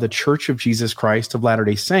taught by the Church of Jesus Christ of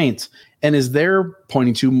Latter-day Saints. And as they're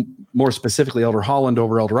pointing to, more specifically Elder Holland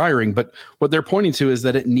over Elder Eyring, but what they're pointing to is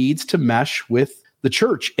that it needs to mesh with the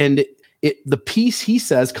church. And the peace, he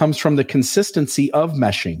says, comes from the consistency of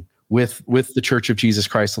meshing with the Church of Jesus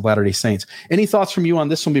Christ of Latter-day Saints. Any thoughts from you on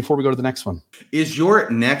this one before we go to the next one? Is your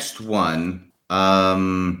next one,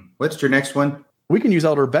 what's your next one? We can use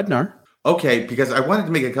Elder Bednar. Okay, because I wanted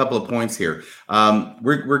to make a couple of points here.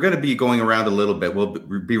 We're going to be going around a little bit. We'll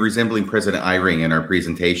be resembling President Eyring in our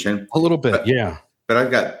presentation. A little bit, yeah. But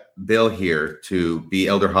I've got Bill here to be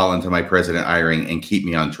Elder Holland to my President Eyring and keep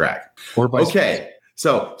me on track. Okay,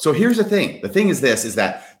 so here's the thing. The thing is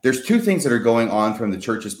that there's two things that are going on from the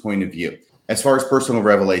church's point of view as far as personal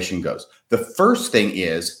revelation goes. The first thing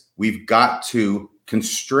is we've got to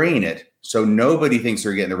constrain it so nobody thinks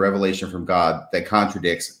they're getting a revelation from God that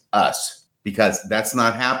contradicts us, because that's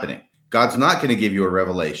not happening. God's not going to give you a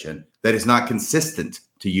revelation that is not consistent,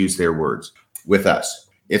 to use their words, with us.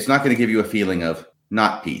 It's not going to give you a feeling of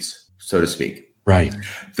not peace, so to speak. Right.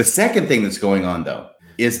 The second thing that's going on, though,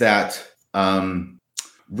 is that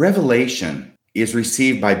revelation is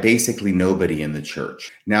received by basically nobody in the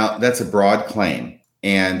church. Now, that's a broad claim,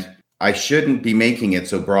 and I shouldn't be making it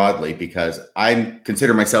so broadly because I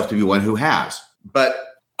consider myself to be one who has. But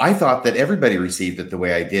I thought that everybody received it the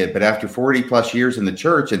way I did. But after 40 plus years in the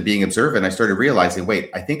church and being observant, I started realizing, wait,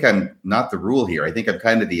 I think I'm not the rule here. I think I'm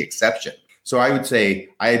kind of the exception. So I would say,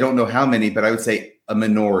 I don't know how many, but I would say a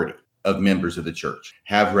minority of members of the church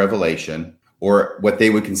have revelation, or what they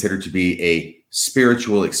would consider to be a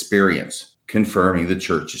spiritual experience confirming the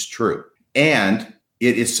church is true. And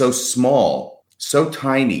it is so small, so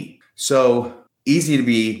tiny, so easy to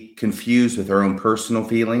be confused with our own personal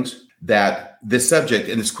feelings that this subject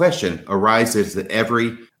and this question arises at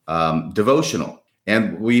every devotional.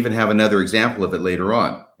 And we even have another example of it later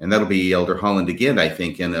on. And that'll be Elder Holland again, I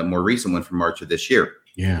think, in a more recent one from March of this year.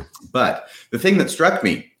 Yeah. But the thing that struck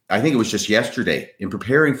me, I think it was just yesterday in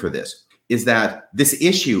preparing for this, is that this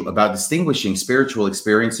issue about distinguishing spiritual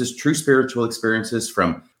experiences, true spiritual experiences,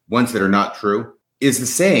 from ones that are not true, is the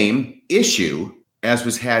same issue as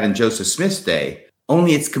was had in Joseph Smith's day,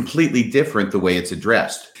 only it's completely different the way it's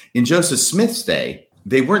addressed. In Joseph Smith's day,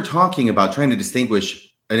 they weren't talking about trying to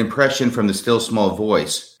distinguish an impression from the still small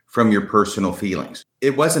voice from your personal feelings.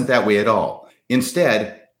 It wasn't that way at all.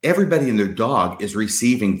 Instead, everybody and their dog is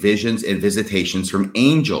receiving visions and visitations from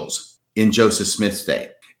angels in Joseph Smith's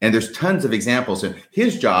day. And there's tons of examples. And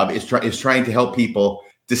his job is trying to help people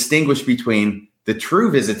distinguish between the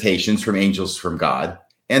true visitations from angels from God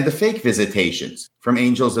and the fake visitations from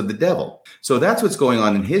angels of the devil. So that's what's going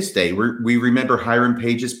on in his day. We remember Hiram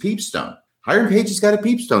Page's peepstone. Hiram Page has got a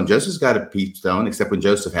peepstone. Joseph's got a peepstone, except when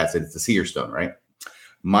Joseph has it, it's a seer stone, right?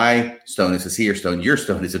 My stone is a seer stone. Your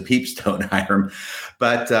stone is a peepstone, Hiram.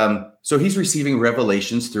 But so he's receiving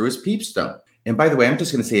revelations through his peepstone. And by the way, I'm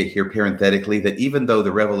just going to say it here parenthetically that even though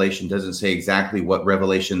the revelation doesn't say exactly what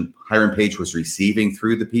revelation Hiram Page was receiving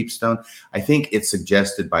through the peepstone, I think it's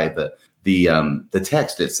suggested by the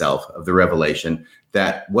text itself of the revelation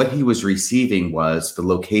that what he was receiving was the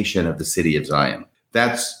location of the city of Zion.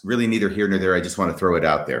 That's really neither here nor there. I just want to throw it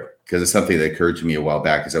out there because it's something that occurred to me a while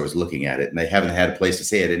back as I was looking at it, and I haven't had a place to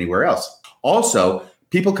say it anywhere else. Also,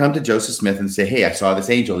 people come to Joseph Smith and say, hey, I saw this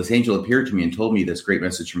angel. This angel appeared to me and told me this great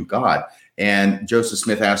message from God. And Joseph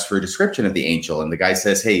Smith asked for a description of the angel. And the guy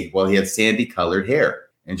says, hey, well, he had sandy colored hair.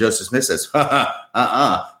 And Joseph Smith says,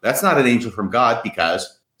 that's not an angel from God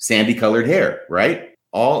because sandy colored hair, right?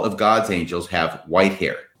 All of God's angels have white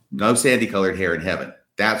hair. No sandy colored hair in heaven.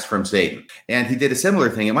 That's from Satan. And he did a similar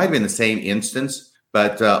thing. It might have been the same instance,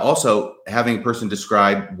 but also having a person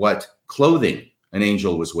describe what clothing an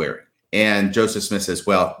angel was wearing. And Joseph Smith says,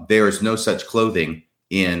 well, there is no such clothing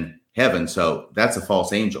in heaven, so that's a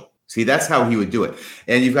false angel. See, that's how he would do it.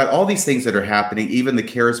 And you've got all these things that are happening, even the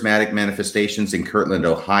charismatic manifestations in Kirtland,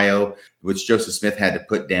 Ohio, which Joseph Smith had to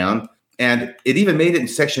put down. And it even made it in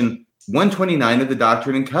section 129 of the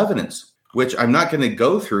Doctrine and Covenants, which I'm not going to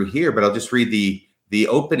go through here, but I'll just read the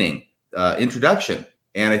opening introduction.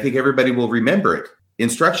 And I think everybody will remember it.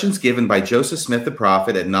 Instructions given by Joseph Smith, the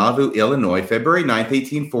prophet, at Nauvoo, Illinois, February 9th,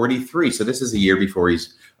 1843. So this is a year before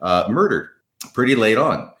he's murdered, pretty late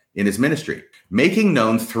on in his ministry. Making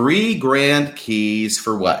known 3 grand keys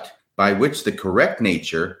for what? By which the correct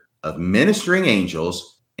nature of ministering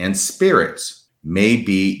angels and spirits may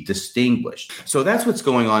be distinguished. So that's what's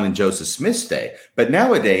going on in Joseph Smith's day. But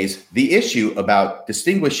nowadays, the issue about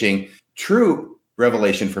distinguishing true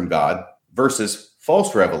revelation from God versus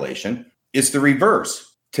false revelation it's the reverse.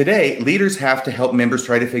 Today, leaders have to help members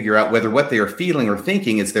try to figure out whether what they are feeling or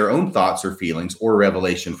thinking is their own thoughts or feelings or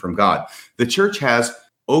revelation from God. The church has,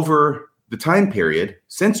 over the time period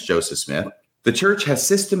since Joseph Smith, the church has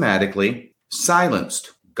systematically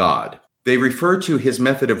silenced God. They refer to his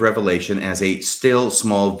method of revelation as a still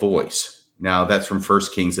small voice. Now, that's from 1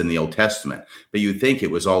 Kings in the Old Testament, but you'd think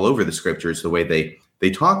it was all over the scriptures the way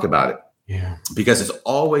they talk about it. Yeah. Because it's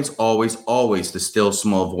always, always, always the still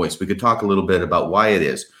small voice. We could talk a little bit about why it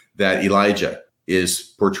is that Elijah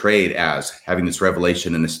is portrayed as having this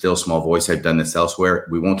revelation in a still small voice. I've done this elsewhere.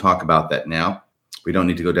 We won't talk about that now. We don't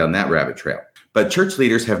need to go down that rabbit trail. But church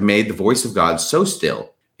leaders have made the voice of God so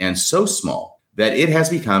still and so small that it has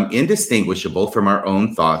become indistinguishable from our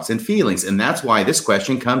own thoughts and feelings. And that's why this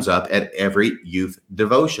question comes up at every youth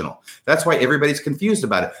devotional. That's why everybody's confused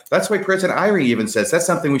about it. That's why President Eyring even says that's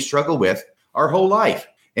something we struggle with our whole life.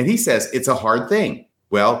 And he says it's a hard thing.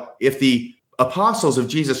 Well, if the apostles of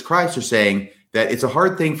Jesus Christ are saying that it's a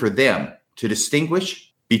hard thing for them to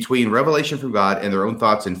distinguish between revelation from God and their own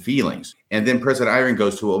thoughts and feelings, and then President Eyring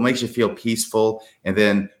goes to, well, it makes you feel peaceful. And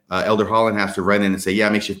then Elder Holland has to run in and say, yeah,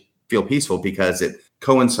 it makes you feel peaceful because it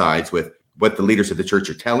coincides with what the leaders of the church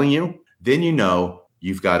are telling you, then you know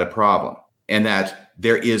you've got a problem. And that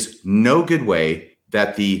there is no good way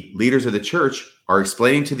that the leaders of the church are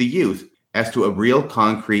explaining to the youth as to a real,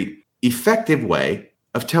 concrete, effective way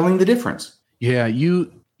of telling the difference. Yeah, you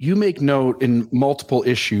make note in multiple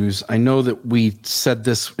issues. I know that we said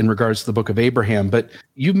this in regards to the book of Abraham, but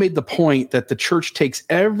you made the point that the church takes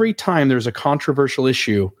every time there's a controversial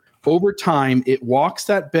issue, over time, it walks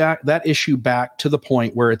that issue back to the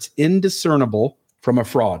point where it's indiscernible from a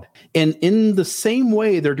fraud. And in the same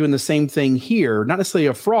way, they're doing the same thing here, not necessarily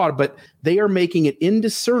a fraud, but they are making it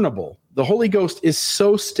indiscernible. The Holy Ghost is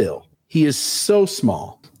so still. He is so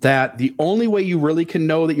small that the only way you really can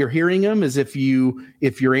know that you're hearing him is if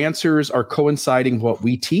your answers are coinciding with what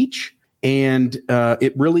we teach. And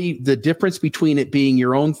it really, the difference between it being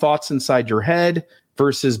your own thoughts inside your head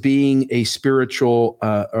versus being a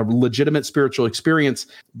legitimate spiritual experience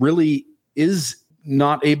really is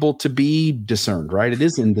not able to be discerned, right? It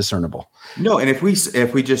is indiscernible. No, and if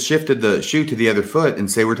we just shifted the shoe to the other foot and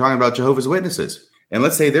say we're talking about Jehovah's Witnesses, and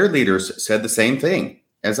let's say their leaders said the same thing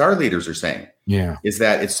as our leaders are saying. Yeah. Is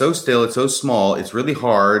that it's so still, it's so small, it's really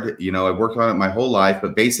hard. I've worked on it my whole life,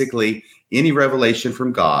 but basically any revelation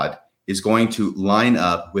from God is going to line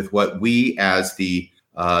up with what we as the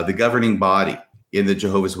governing body in the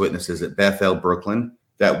Jehovah's Witnesses at Bethel, Brooklyn,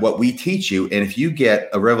 that what we teach you, and if you get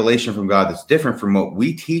a revelation from God that's different from what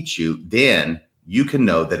we teach you, then you can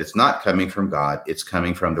know that it's not coming from God, it's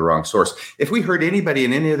coming from the wrong source. If we heard anybody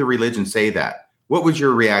in any other religion say that, what would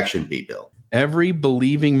your reaction be, Bill? Every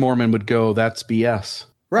believing Mormon would go, that's BS.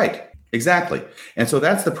 Right, exactly. And so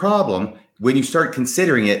that's the problem when you start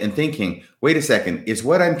considering it and thinking, wait a second, is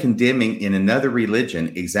what I'm condemning in another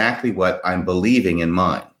religion exactly what I'm believing in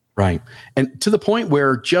mine? Right. And to the point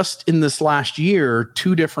where just in this last year,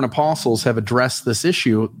 2 different apostles have addressed this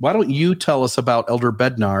issue. Why don't you tell us about Elder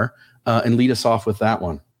Bednar and lead us off with that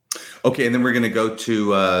one? Okay, and then we're going to go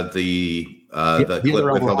to the clip with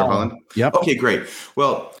Elder Holland. Yep. Okay, great.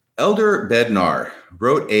 Well, Elder Bednar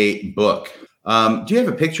wrote a book. Do you have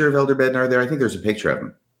a picture of Elder Bednar there? I think there's a picture of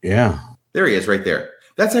him. Yeah. There he is right there.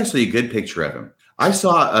 That's actually a good picture of him. I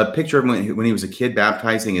saw a picture of him when he was a kid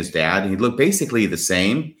baptizing his dad, and he looked basically the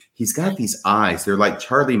same. He's got these eyes. They're like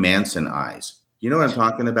Charlie Manson eyes. You know what I'm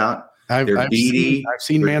talking about? They're beady. I've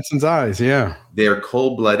seen Manson's eyes, yeah. They're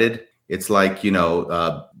cold-blooded. It's like,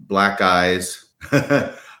 black eyes.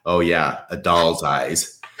 Oh, yeah, a doll's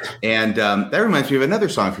eyes. And that reminds me of another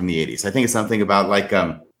song from the 80s. I think it's something about like,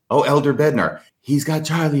 Elder Bednar. He's got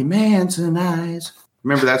Charlie Manson eyes.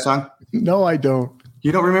 Remember that song? No, I don't.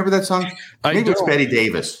 You don't remember that song? I think don't. It was Betty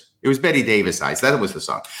Davis. It was Betty Davis eyes. That was the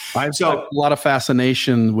song. I've got a lot of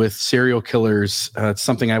fascination with serial killers. It's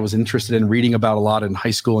something I was interested in reading about a lot in high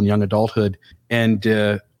school and young adulthood. And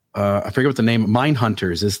I forget what the name.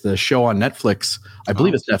 Mindhunters is the show on Netflix. I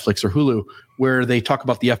believe it's Netflix or Hulu, where they talk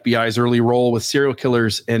about the FBI's early role with serial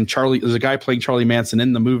killers. And there's a guy playing Charlie Manson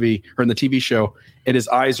in the movie or in the TV show, and his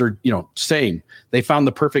eyes are, same. They found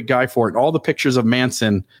the perfect guy for it. All the pictures of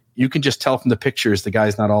Manson, you can just tell from the pictures the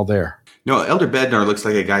guy's not all there. No, Elder Bednar looks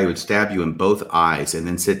like a guy who would stab you in both eyes and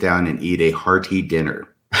then sit down and eat a hearty dinner.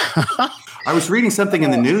 I was reading something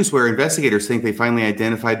in the news where investigators think they finally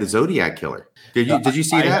identified the Zodiac killer. Did you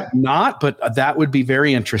see that? Not, but that would be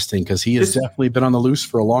very interesting because he has definitely been on the loose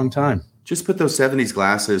for a long time. Just put those 70s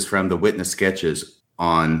glasses from the Witness sketches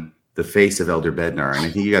on the face of Elder Bednar, and I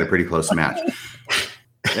think you got a pretty close match.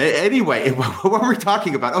 Anyway, what were we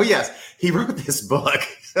talking about? Oh, yes. He wrote this book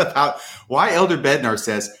about why Elder Bednar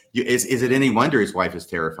says, is it any wonder his wife is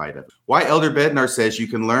terrified of it? Why Elder Bednar says you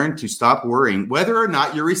can learn to stop worrying whether or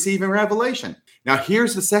not you're receiving revelation. Now,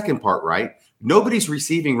 here's the second part, right? Nobody's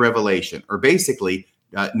receiving revelation, or basically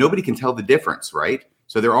nobody can tell the difference, right?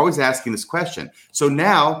 So they're always asking this question. So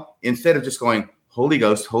now, instead of just going, Holy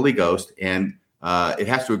Ghost, and it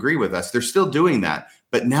has to agree with us, they're still doing that.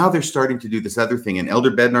 But now they're starting to do this other thing, and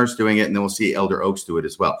Elder Bednar's doing it, and then we'll see Elder Oaks do it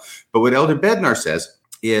as well. But what Elder Bednar says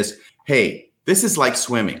is, hey, this is like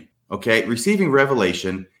swimming, okay? Receiving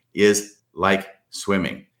revelation is like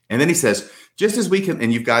swimming. And then he says, just as we can,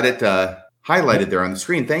 and you've got it highlighted there on the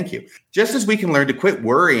screen, thank you. Just as we can learn to quit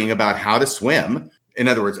worrying about how to swim, in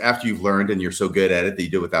other words, after you've learned and you're so good at it that you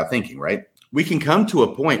do it without thinking, right? We can come to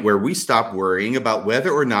a point where we stop worrying about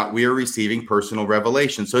whether or not we are receiving personal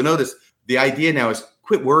revelation. So notice the idea now is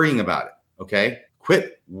quit worrying about it, okay?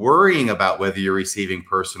 Quit worrying about whether you're receiving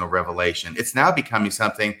personal revelation. It's now becoming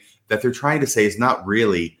something that they're trying to say is not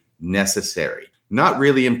really necessary, not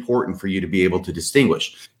really important for you to be able to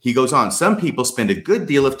distinguish. He goes on, some people spend a good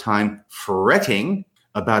deal of time fretting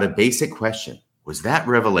about a basic question. Was that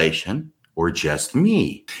revelation or just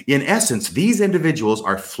me? In essence, these individuals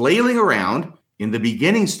are flailing around in the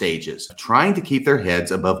beginning stages, trying to keep their heads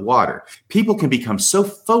above water. People can become so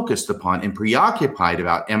focused upon and preoccupied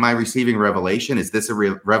about, am I receiving revelation? Is this a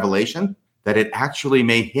revelation? That it actually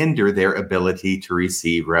may hinder their ability to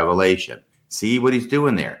receive revelation. See what he's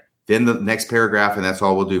doing there. Then the next paragraph, and that's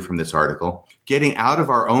all we'll do from this article. Getting out of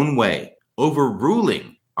our own way,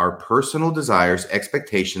 overruling our personal desires,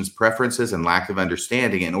 expectations, preferences, and lack of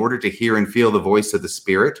understanding in order to hear and feel the voice of the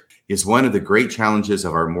Spirit is one of the great challenges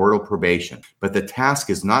of our mortal probation. But the task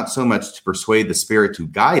is not so much to persuade the Spirit to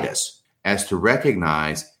guide us as to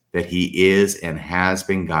recognize that he is and has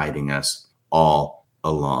been guiding us all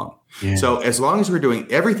along. Yeah. So as long as we're doing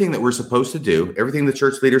everything that we're supposed to do, everything the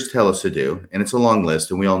church leaders tell us to do, and it's a long list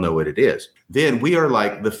and we all know what it is, then we are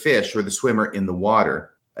like the fish or the swimmer in the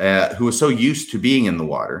water who is so used to being in the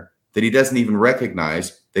water that he doesn't even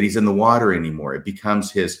recognize that he's in the water anymore. It becomes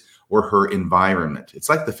his or her environment. It's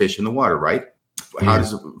like the fish in the water, right? How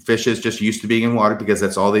does fishes just used to being in water because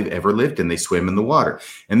that's all they've ever lived in. They swim in the water.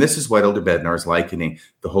 And this is what Elder Bednar is likening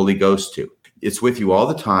the Holy Ghost to. It's with you all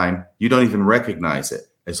the time. You don't even recognize it.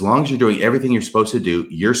 As long as you're doing everything you're supposed to do,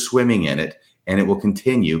 you're swimming in it, and it will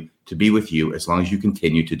continue to be with you as long as you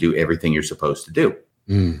continue to do everything you're supposed to do.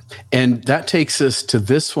 And that takes us to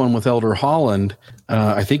this one with Elder Holland.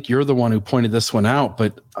 I think you're the one who pointed this one out,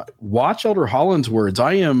 but watch Elder Holland's words.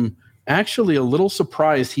 I am actually a little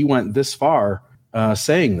surprised he went this far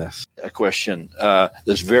saying this. A question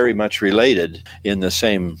that's very much related in the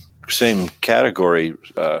same category.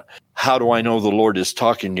 How do I know the Lord is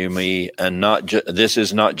talking to me and this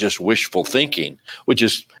is not just wishful thinking, which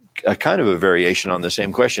is a kind of a variation on the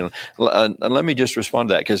same question. And let me just respond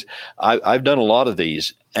to that, because I've done a lot of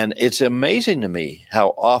these, and it's amazing to me how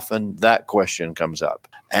often that question comes up.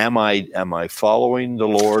 Am I following the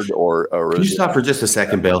Lord, or can you stop for just a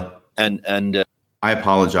second, Bill? And I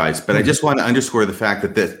apologize, but I just want to underscore the fact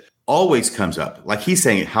that this always comes up. Like he's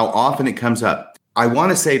saying, how often it comes up. I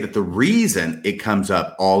want to say that the reason it comes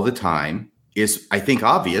up all the time is, I think,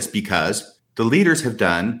 obvious, because the leaders have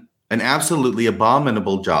done an absolutely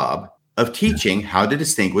abominable job of teaching how to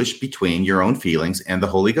distinguish between your own feelings and the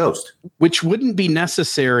Holy Ghost. Which wouldn't be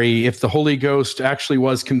necessary if the Holy Ghost actually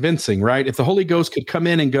was convincing, right? If the Holy Ghost could come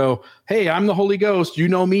in and go, hey, I'm the Holy Ghost, you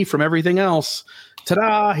know me from everything else.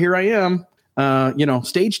 Ta-da, here I am.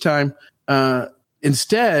 Stage time.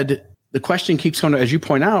 Instead, the question keeps coming, as you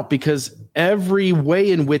point out, because every way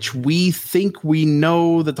in which we think we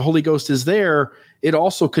know that the Holy Ghost is there, it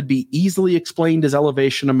also could be easily explained as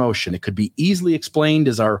elevation emotion. It could be easily explained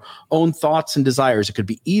as our own thoughts and desires. It could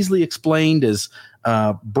be easily explained as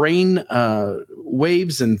brain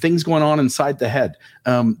waves and things going on inside the head.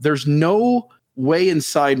 There's no way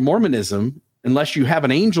inside Mormonism, unless you have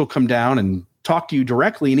an angel come down and talk to you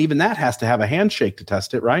directly, and even that has to have a handshake to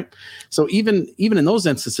test it, right? So even in those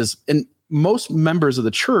instances, and most members of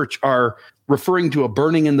the church are referring to a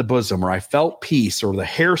burning in the bosom, or I felt peace, or the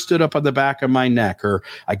hair stood up on the back of my neck, or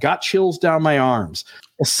I got chills down my arms.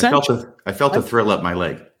 Essentially, I felt a thrill up my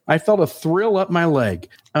leg. I felt a thrill up my leg.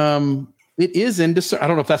 It is indiscernible. I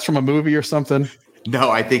don't know if that's from a movie or something.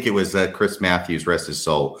 No, I think it was Chris Matthews, rest his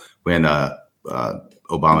soul, when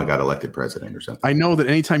Obama got elected president or something. I know that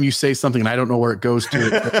anytime you say something and I don't know where it goes to,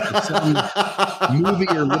 it's some movie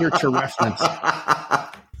or literature reference.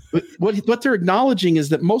 What they're acknowledging is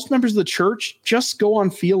that most members of the church just go on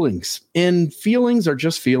feelings, and feelings are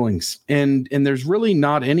just feelings. And there's really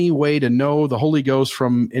not any way to know the Holy Ghost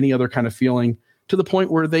from any other kind of feeling, to the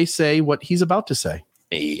point where they say what he's about to say.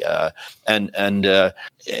 And I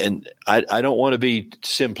don't want to be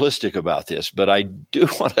simplistic about this, but I do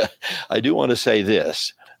want to say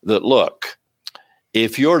this, that look,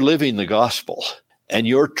 if you're living the gospel and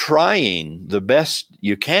you're trying the best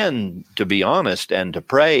you can to be honest and to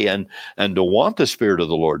pray and to want the Spirit of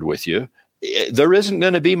the Lord with you, there isn't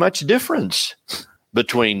going to be much difference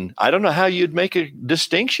between, I don't know how you'd make a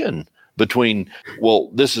distinction between, well,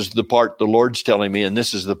 this is the part the Lord's telling me and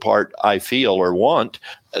this is the part I feel or want.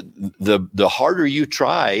 The harder you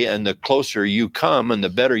try and the closer you come and the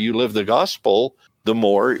better you live the gospel, the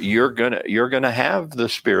more you're gonna have the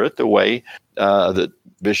Spirit, the way that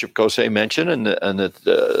Bishop Kosei mentioned and that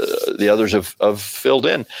the others have filled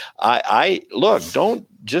in. I look,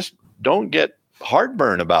 don't get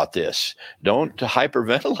heartburn about this. Don't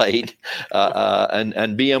hyperventilate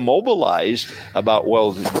and be immobilized about,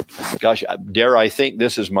 well, gosh, dare I think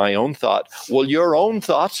this is my own thought. Well, your own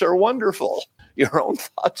thoughts are wonderful. Your own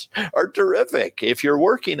thoughts are terrific if you're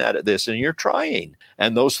working at this and you're trying.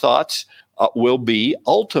 And those thoughts will be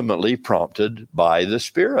ultimately prompted by the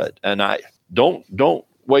Spirit. And I don't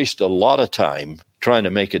waste a lot of time trying to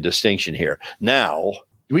make a distinction here. Now,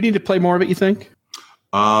 do we need to play more of it, you think?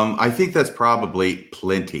 I think that's probably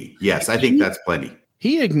plenty. Yes, I think that's plenty.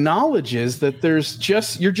 He acknowledges that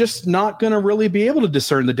you're just not going to really be able to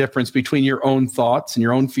discern the difference between your own thoughts and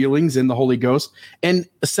your own feelings in the Holy Ghost. And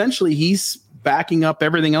essentially, he's backing up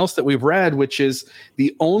everything else that we've read, which is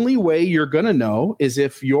the only way you're going to know is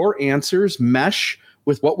if your answers mesh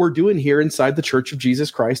with what we're doing here inside the Church of Jesus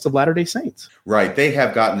Christ of Latter-day Saints. Right. They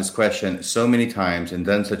have gotten this question so many times and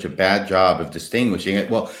done such a bad job of distinguishing it.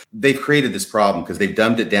 Well, they've created this problem because they've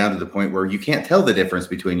dumbed it down to the point where you can't tell the difference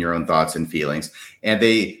between your own thoughts and feelings. And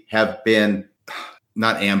they have been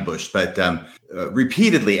not ambushed, but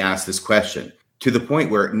repeatedly asked this question to the point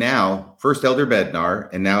where now, first Elder Bednar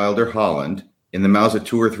and now Elder Holland, in the mouths of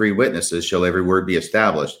 2 or 3 witnesses shall every word be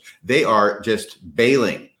established. They are just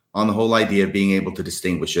bailing on the whole idea of being able to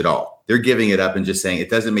distinguish it all. They're giving it up and just saying it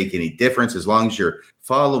doesn't make any difference as long as you're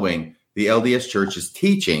following the LDS Church's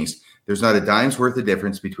teachings. There's not a dime's worth of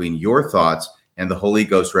difference between your thoughts and the Holy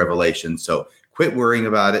Ghost revelation. So quit worrying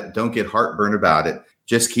about it. Don't get heartburn about it.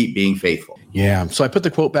 Just keep being faithful. Yeah. So I put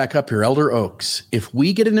the quote back up here, Elder Oaks. If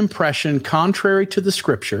we get an impression contrary to the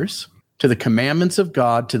scriptures, to the commandments of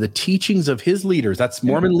God, to the teachings of his leaders, that's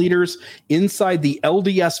Mormon leaders inside the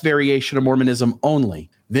LDS variation of Mormonism only,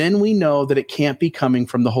 then we know that it can't be coming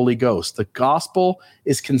from the Holy Ghost. The gospel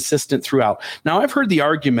is consistent throughout. Now, I've heard the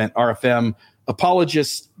argument, RFM,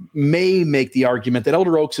 apologists may make the argument that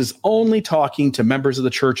Elder Oaks is only talking to members of the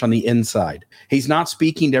church on the inside. He's not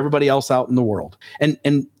speaking to everybody else out in the world.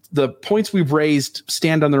 And the points we've raised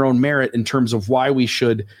stand on their own merit in terms of why we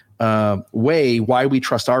should weigh why we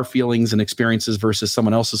trust our feelings and experiences versus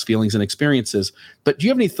someone else's feelings and experiences. But do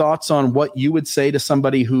you have any thoughts on what you would say to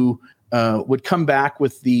somebody who would come back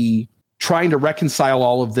with the trying to reconcile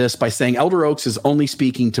all of this by saying Elder Oaks is only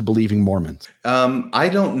speaking to believing Mormons? I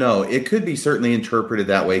don't know. It could be certainly interpreted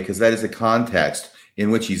that way because that is a context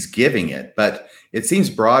in which he's giving it. But it seems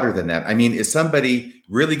broader than that. I mean, is somebody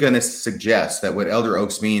really going to suggest that what Elder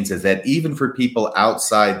Oaks means is that even for people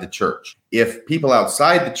outside the church, if people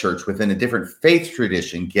outside the church within a different faith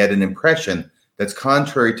tradition get an impression that's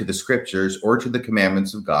contrary to the scriptures or to the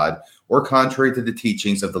commandments of God or contrary to the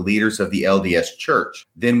teachings of the leaders of the LDS Church,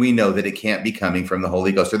 then we know that it can't be coming from the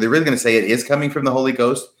Holy Ghost. Are they really going to say it is coming from the Holy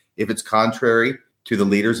Ghost if it's contrary to the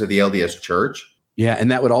leaders of the LDS Church? Yeah,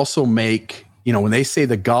 and that would also make, when they say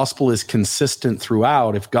the gospel is consistent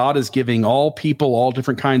throughout, if God is giving all people all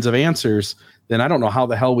different kinds of answers, then I don't know how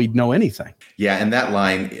the hell we'd know anything. Yeah, and that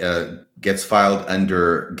line gets filed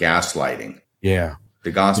under gaslighting. Yeah.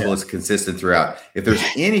 The gospel is consistent throughout. If there's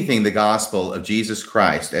anything, the gospel of Jesus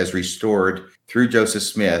Christ as restored through Joseph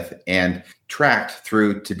Smith and tracked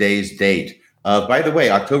through today's date of, by the way,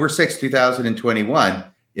 October 6, 2021,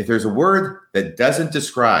 if there's a word that doesn't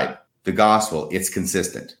describe the gospel, it's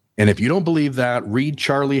consistent. And if you don't believe that, read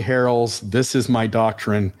Charlie Harrell's This Is My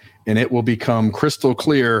Doctrine, and it will become crystal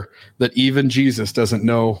clear that even Jesus doesn't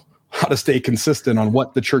know how to stay consistent on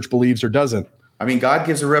what the church believes or doesn't. I mean, God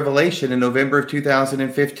gives a revelation in November of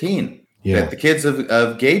 2015 that the kids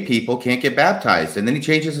of gay people can't get baptized. And then he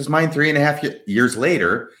changes his mind 3.5 years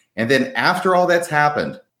later. And then after all that's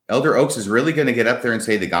happened, Elder Oaks is really going to get up there and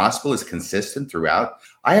say the gospel is consistent throughout,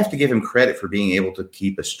 I have to give him credit for being able to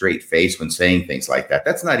keep a straight face when saying things like that.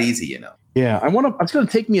 That's not easy, you know. Yeah, it's going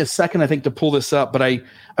to take me a second, I think, to pull this up, but I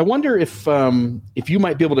wonder if you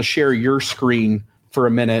might be able to share your screen for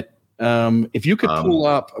a minute. If you could pull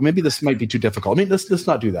up, maybe this might be too difficult. I mean, let's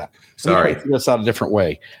not do that. Sorry. Figure this out a different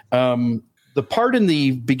way. The part in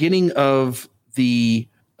the beginning of the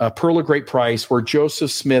Pearl of Great Price where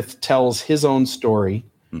Joseph Smith tells his own story.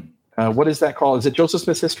 What is that called? Is it Joseph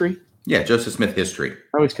Smith's History? Yeah, Joseph Smith History.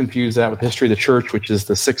 I always confuse that with History of the Church, which is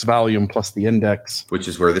the 6th volume plus the index. Which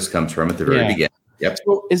is where this comes from at the very beginning. Yep.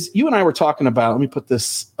 So as you and I were talking about, let me put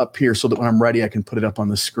this up here so that when I'm ready, I can put it up on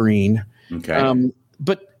the screen. Okay.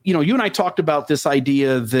 But, you and I talked about this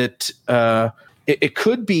idea that it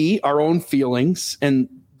could be our own feelings, and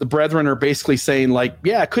the brethren are basically saying, like,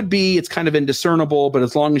 yeah, it could be, it's kind of indiscernible, but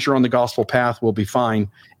as long as you're on the gospel path, we'll be fine.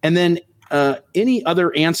 And then any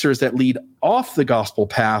other answers that lead off the gospel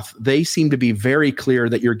path, they seem to be very clear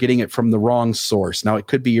that you're getting it from the wrong source. Now, it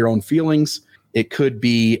could be your own feelings. It could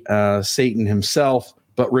be Satan himself.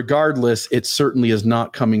 But regardless, it certainly is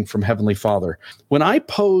not coming from Heavenly Father. When I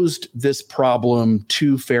posed this problem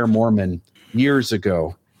to Fair Mormon years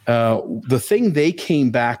ago, the thing they came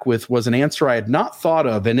back with was an answer I had not thought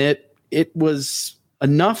of, and it was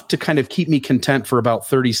enough to kind of keep me content for about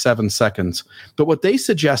 37 seconds. But what they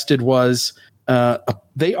suggested was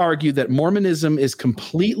they argued that Mormonism is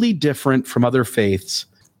completely different from other faiths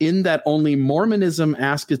in that only Mormonism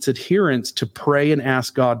asks its adherents to pray and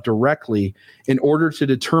ask God directly in order to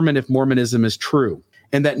determine if Mormonism is true,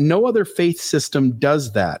 and that no other faith system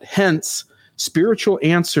does that. Hence, spiritual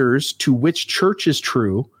answers to which church is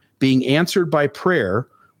true being answered by prayer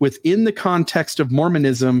within the context of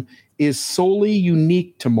Mormonism is solely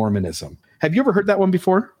unique to Mormonism. Have you ever heard that one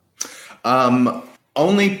before?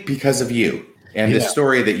 Only because of you and the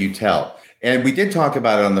story that you tell. And we did talk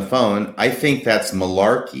about it on the phone. I think that's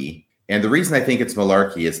malarkey. And the reason I think it's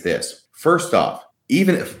malarkey is this. First off, they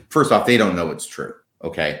don't know it's true.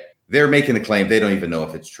 Okay. They're making a claim. They don't even know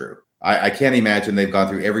if it's true. I can't imagine they've gone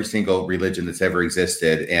through every single religion that's ever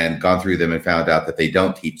existed and gone through them and found out that they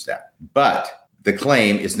don't teach that. But the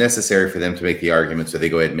claim is necessary for them to make the argument, so they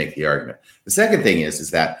go ahead and make the argument. The second thing is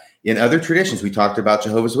that in other traditions, we talked about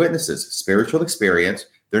Jehovah's Witnesses, spiritual experience.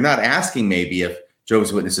 They're not asking maybe if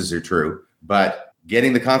Jehovah's Witnesses are true, but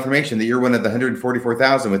getting the confirmation that you're one of the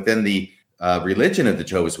 144,000 within the religion of the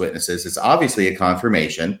Jehovah's Witnesses is obviously a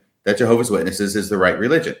confirmation that Jehovah's Witnesses is the right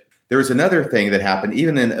religion. There was another thing that happened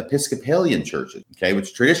even in Episcopalian churches, okay,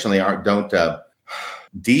 which traditionally don't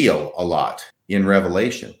deal a lot in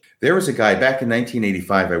Revelation. There was a guy back in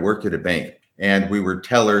 1985, I worked at a bank, and we were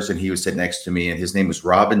tellers, and he was sitting next to me, and his name was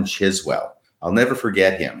Robin Chiswell. I'll never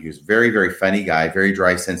forget him. He was a very, very funny guy, very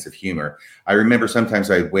dry sense of humor. I remember sometimes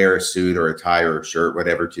I'd wear a suit or a tie or a shirt,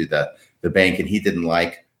 whatever, to the bank, and he didn't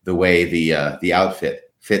like the way the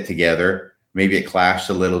outfit fit together. Maybe it clashed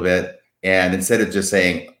a little bit. And instead of just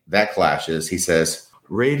saying, that clashes, he says,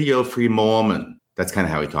 Radio Free Mormon. That's kind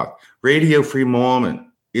of how he talked. Radio Free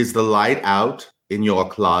Mormon. Is the light out in your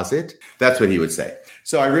closet? That's what he would say.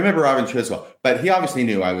 So I remember Robin Chiswell, but he obviously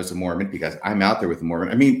knew I was a Mormon because I'm out there with a Mormon.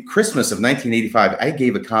 I mean, Christmas of 1985, I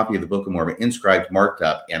gave a copy of the Book of Mormon, inscribed, marked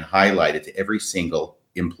up, and highlighted to every single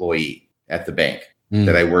employee at the bank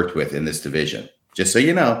that I worked with in this division. Just so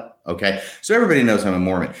you know, okay? So everybody knows I'm a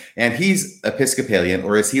Mormon. And he's Episcopalian,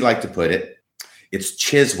 or as he liked to put it, it's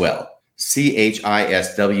Chiswell, Chiswell.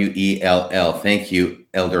 Thank you,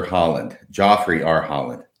 Elder Holland, Joffrey R.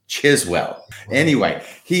 Holland, Chiswell. Anyway,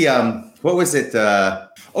 he, what was it?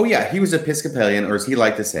 He was Episcopalian, or as he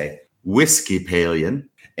liked to say, Whiskeypalian.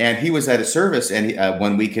 And he was at a service, and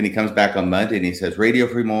one weekend he comes back on Monday and he says, Radio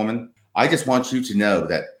Free Mormon, I just want you to know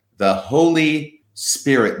that the Holy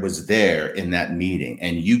Spirit was there in that meeting,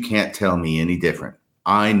 and you can't tell me any different.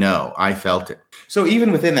 I know, I felt it. So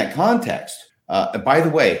even within that context, by the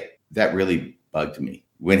way, that really bugged me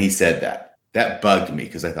when he said that. That bugged me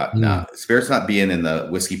because I thought, no, Spirit's not being in the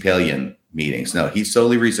Whiskeypalian meetings. No, he's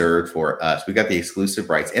solely reserved for us. We got the exclusive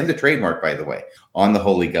rights and the trademark, by the way, on the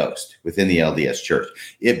Holy Ghost within the LDS Church.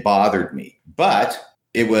 It bothered me, but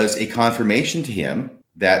it was a confirmation to him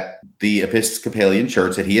that the Episcopalian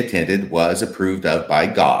church that he attended was approved of by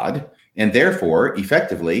God, and therefore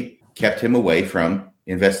effectively kept him away from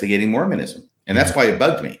investigating Mormonism. And that's why it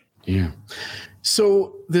bugged me. Yeah.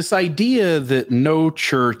 So this idea that no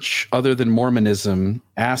church other than Mormonism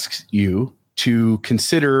asks you to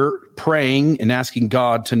consider praying and asking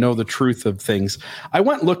God to know the truth of things, I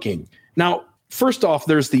went looking. Now, first off,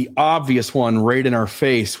 there's the obvious one right in our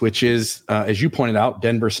face, which is, as you pointed out,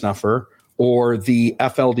 Denver Snuffer or the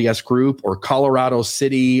FLDS group or Colorado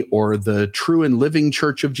City or the True and Living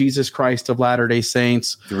Church of Jesus Christ of Latter-day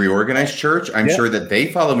Saints. The Reorganized Church, I'm sure that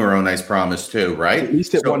they follow Moroni's promise too, right? At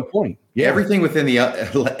least at one point. Yeah. Everything within the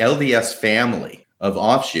LDS family of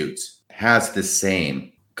offshoots has the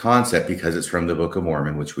same concept because it's from the Book of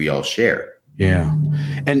Mormon, which we all share. Yeah.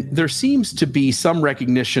 And there seems to be some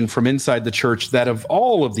recognition from inside the church that of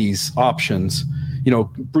all of these options,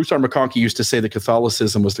 Bruce R. McConkie used to say that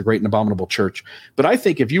Catholicism was the great and abominable church. But I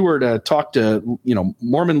think if you were to talk to,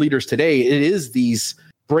 Mormon leaders today, it is these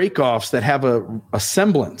breakoffs that have a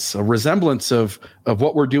semblance, a resemblance of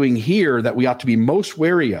what we're doing here that we ought to be most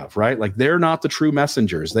wary of, right? Like they're not the true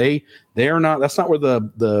messengers. They are not, that's not where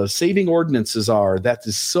the saving ordinances are. That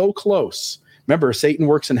is so close. Remember, Satan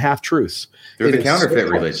works in half truths. They're the counterfeit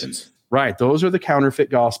religions. Right. Those are the counterfeit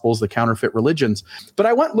gospels, the counterfeit religions. But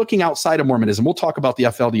I went looking outside of Mormonism. We'll talk about the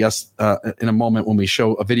FLDS in a moment when we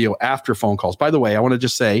show a video after phone calls. By the way, I want to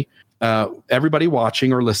just say, everybody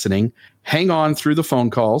watching or listening, hang on through the phone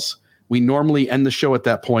calls. We normally end the show at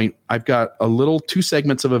that point. I've got a little 2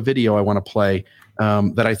 segments of a video I want to play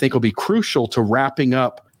that I think will be crucial to wrapping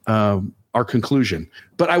up our conclusion.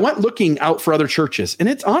 But I went looking out for other churches, and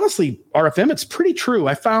it's honestly, RFM, it's pretty true.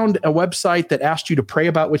 I found a website that asked you to pray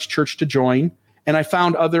about which church to join, and I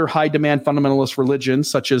found other high-demand fundamentalist religions,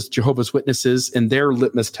 such as Jehovah's Witnesses, and their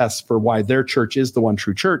litmus tests for why their church is the one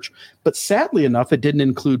true church. But sadly enough, it didn't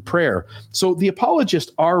include prayer. So the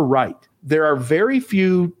apologists are right. There are very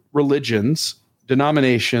few religions,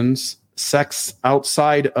 denominations, sects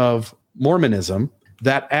outside of Mormonism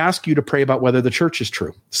that ask you to pray about whether the church is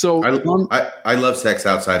true. So I love sex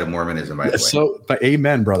outside of Mormonism, by the way. So,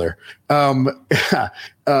 amen, brother. But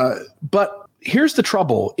here's the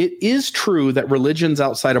trouble. It is true that religions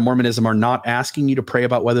outside of Mormonism are not asking you to pray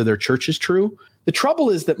about whether their church is true. The trouble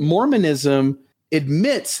is that Mormonism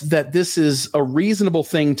admits that this is a reasonable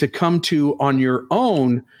thing to come to on your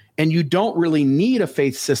own, and you don't really need a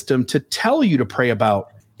faith system to tell you to pray about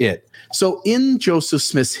it. So in Joseph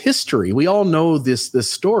Smith's history, we all know this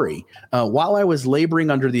story. While I was laboring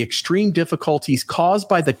under the extreme difficulties caused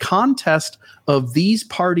by the contest of these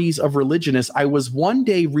parties of religionists, I was one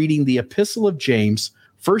day reading the Epistle of James,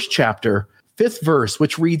 1st chapter, 5th verse,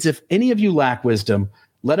 which reads, "If any of you lack wisdom,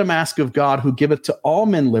 let him ask of God, who giveth to all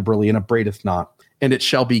men liberally and upbraideth not, and it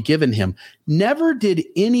shall be given him." Never did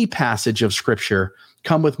any passage of Scripture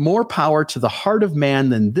come with more power to the heart of man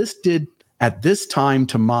than this did at this time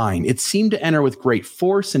to mine. It seemed to enter with great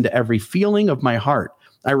force into every feeling of my heart.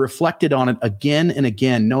 I reflected on it again and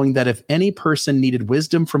again, knowing that if any person needed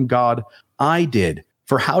wisdom from God, I did.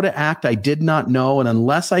 For how to act I did not know, and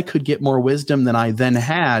unless I could get more wisdom than I then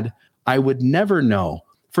had, I would never know.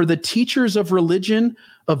 For the teachers of religion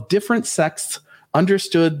of different sects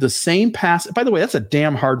understood the same passage. By the way, that's a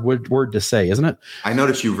damn hard word to say, isn't it? I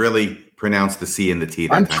noticed you really pronounced the C and the T.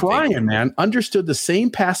 I'm trying, man. Understood the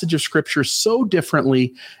same passage of Scripture so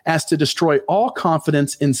differently as to destroy all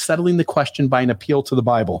confidence in settling the question by an appeal to the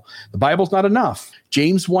Bible. The Bible's not enough.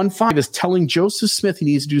 James 1:5 is telling Joseph Smith he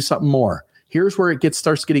needs to do something more. Here's where it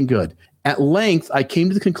starts getting good. At length, I came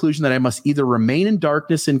to the conclusion that I must either remain in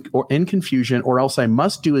darkness or in confusion, or else I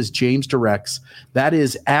must do as James directs. That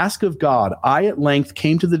is, ask of God. I at length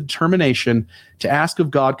came to the determination to ask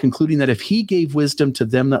of God, concluding that if he gave wisdom to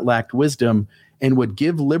them that lacked wisdom and would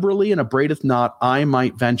give liberally and upbraideth not, I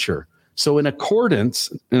might venture. So in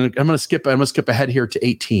accordance, and I'm going to skip ahead here to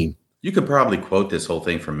 18. You could probably quote this whole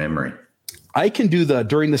thing from memory. I can do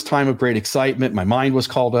during this time of great excitement, my mind was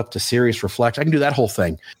called up to serious reflection. I can do that whole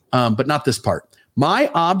thing, but not this part.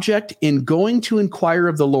 My object in going to inquire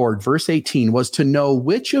of the Lord, verse 18, was to know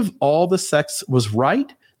which of all the sects was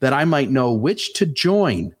right, that I might know which to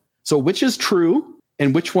join. So which is true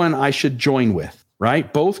and which one I should join with,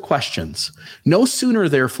 right? Both questions. No sooner,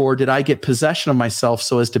 therefore, did I get possession of myself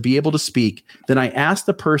so as to be able to speak than I asked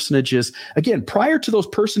the personages, again, prior to those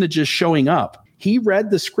personages showing up, he read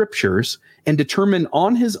the Scriptures and determined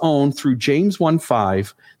on his own through James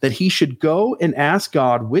 1:5 that he should go and ask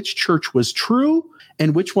God which church was true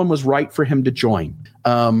and which one was right for him to join.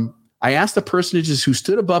 I asked the personages who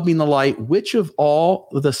stood above me in the light, which of all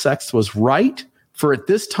the sects was right, for at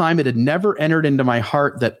this time it had never entered into my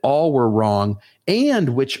heart that all were wrong, and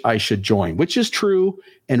which I should join. Which is true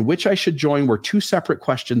and which I should join were two separate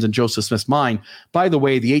questions in Joseph Smith's mind. By the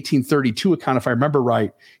way, the 1832 account, if I remember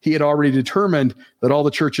right, he had already determined that all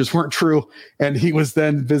the churches weren't true, and he was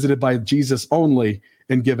then visited by Jesus only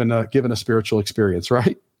and given a spiritual experience,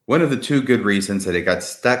 right? One of the two good reasons that it got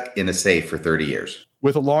stuck in a safe for 30 years.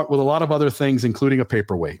 With a lot of other things, including a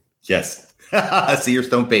paperweight. Yes. Seer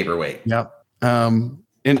stone paperweight. Yep.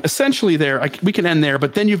 And essentially we can end there,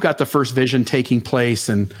 but then you've got the first vision taking place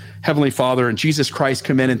and Heavenly Father and Jesus Christ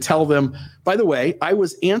come in and tell them, by the way, I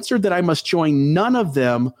was answered that I must join none of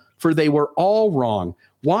them, for they were all wrong.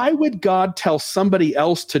 Why would God tell somebody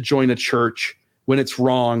else to join a church when it's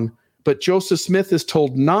wrong, but Joseph Smith is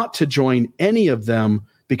told not to join any of them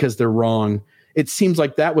because they're wrong? It seems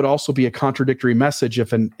like that would also be a contradictory message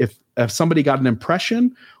if somebody got an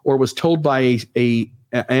impression or was told by a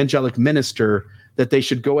angelic minister that they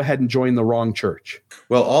should go ahead and join the wrong church.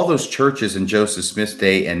 Well, all those churches in Joseph Smith's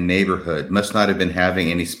day and neighborhood must not have been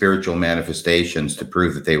having any spiritual manifestations to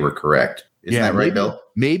prove that they were correct. Isn't that right, Bill?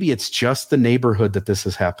 Maybe it's just the neighborhood that this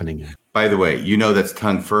is happening in. By the way, that's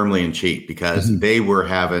tongue firmly in cheek because they were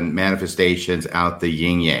having manifestations out the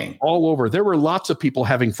yin-yang. All over. There were lots of people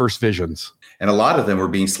having first visions. And a lot of them were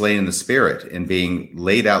being slain in the spirit and being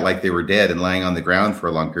laid out like they were dead and lying on the ground for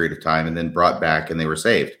a long period of time and then brought back and they were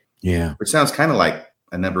saved. Yeah. Which sounds kind of like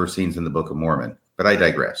a number of scenes in the Book of Mormon, but I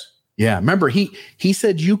digress. Yeah. Remember, he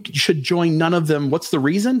said you should join none of them. What's the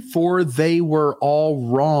reason? For they were all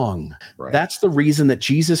wrong. Right. That's the reason that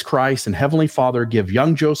Jesus Christ and Heavenly Father give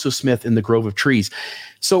young Joseph Smith in the Grove of Trees.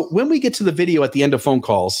 So when we get to the video at the end of phone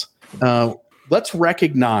calls, let's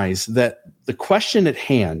recognize that the question at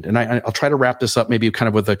hand, and I'll try to wrap this up maybe kind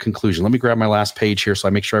of with a conclusion. Let me grab my last page here so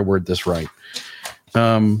I make sure I word this right.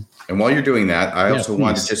 And while you're doing that, I also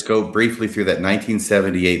want to just go briefly through that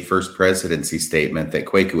 1978 First Presidency statement that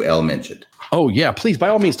Kwaku El mentioned. Oh, yeah. Please, by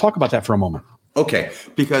all means, talk about that for a moment. Okay,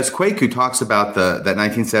 because Kwaku talks about that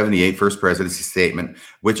 1978 First Presidency statement,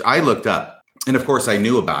 which I looked up. And of course, I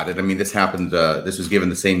knew about it. I mean, this happened, this was given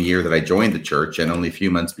the same year that I joined the church and only a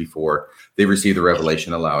few months before they received the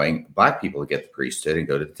revelation allowing Black people to get the priesthood and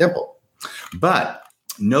go to the temple. But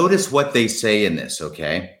notice what they say in this,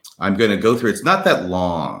 okay? I'm going to go through. It's not that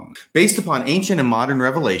long. Based upon ancient and modern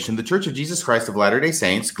revelation, the Church of Jesus Christ of Latter-day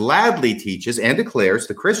Saints gladly teaches and declares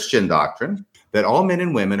the Christian doctrine that all men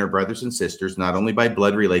and women are brothers and sisters, not only by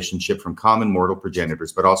blood relationship from common mortal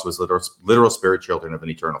progenitors, but also as literal spirit children of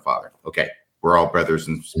an eternal Father. Okay, we're all brothers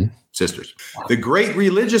and sisters. The great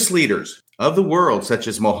religious leaders of the world, such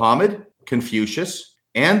as Mohammed, Confucius,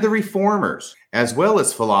 and the Reformers, as well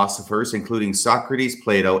as philosophers, including Socrates,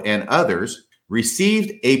 Plato, and others,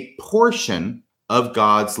 received a portion of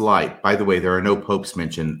God's light. By the way, there are no popes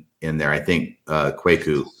mentioned in there. I think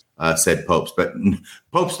Kwaku said popes, but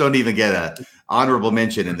popes don't even get an honorable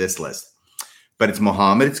mention in this list. But it's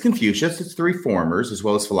Muhammad, it's Confucius, it's the Reformers, as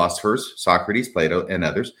well as philosophers, Socrates, Plato, and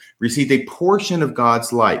others, received a portion of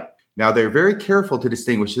God's light. Now, they're very careful to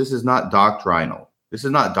distinguish this is not doctrinal. This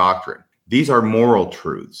is not doctrine. These are moral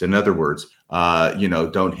truths. In other words,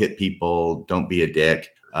 don't hit people, don't be a dick.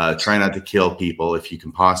 Try not to kill people if you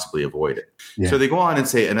can possibly avoid it. Yeah. So they go on and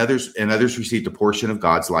say, and others received a portion of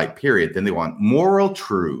God's light, period. Then they want moral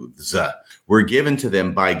truths were given to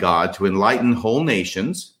them by God to enlighten whole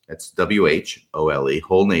nations. That's WHOLE,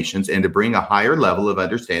 whole nations, and to bring a higher level of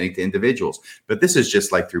understanding to individuals. But this is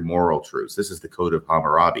just like through moral truths. This is the Code of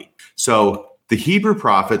Hammurabi. So the Hebrew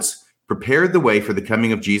prophets prepared the way for the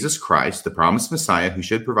coming of Jesus Christ, the promised Messiah, who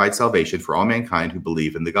should provide salvation for all mankind who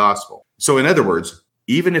believe in the gospel. So in other words,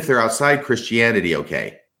 even if they're outside Christianity,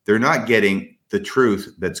 okay, they're not getting the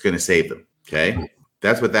truth that's going to save them, okay?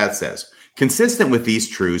 That's what that says. Consistent with these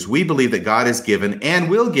truths, we believe that God has given and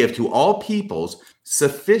will give to all peoples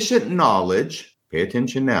sufficient knowledge, pay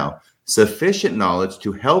attention now, sufficient knowledge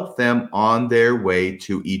to help them on their way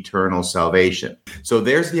to eternal salvation. So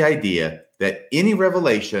there's the idea that any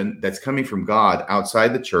revelation that's coming from God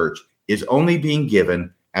outside the church is only being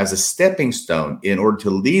given as a stepping stone in order to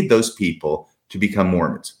lead those people to become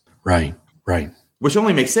Mormons. Right. Which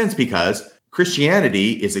only makes sense because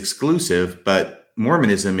Christianity is exclusive, but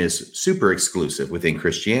Mormonism is super exclusive within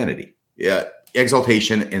Christianity.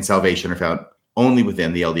 Exaltation and salvation are found only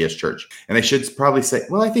within the LDS Church. And I should probably say,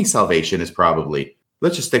 well, I think salvation is probably,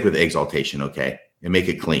 let's just stick with exaltation, okay, and make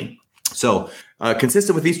it clean. So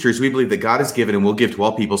consistent with these truths, we believe that God has given and will give to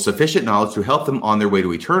all people sufficient knowledge to help them on their way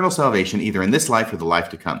to eternal salvation, either in this life or the life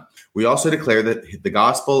to come. We also declare that the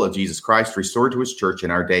gospel of Jesus Christ restored to his church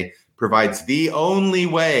in our day provides the only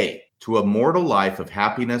way to a mortal life of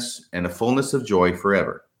happiness and a fullness of joy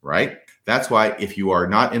forever, right? That's why if you are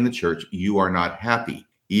not in the church, you are not happy,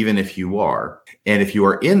 even if you are. And if you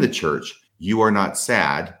are in the church, you are not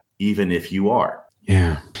sad, even if you are.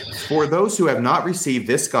 Yeah. For those who have not received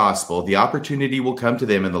this gospel, the opportunity will come to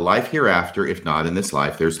them in the life hereafter. If not in this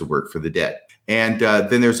life, there's the work for the dead. And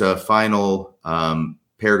then there's a final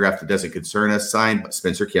paragraph that doesn't concern us, signed by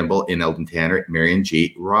Spencer Kimball and Eldon Tanner, Marion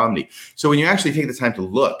G. Romney. So when you actually take the time to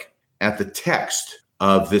look at the text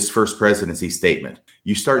of this first presidency statement,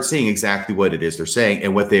 you start seeing exactly what it is they're saying.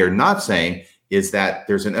 And what they are not saying is that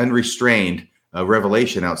there's an unrestrained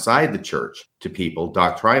revelation outside the church to people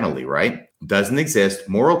doctrinally, right? Doesn't exist.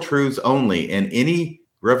 Moral truths only, and any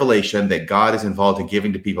revelation that God is involved in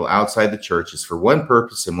giving to people outside the church is for one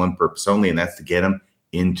purpose and one purpose only, and that's to get them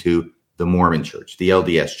into the Mormon church, the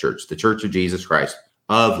LDS church, the Church of Jesus Christ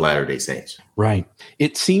of Latter-day Saints. Right.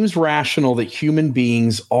 It seems rational that human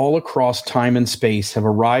beings all across time and space have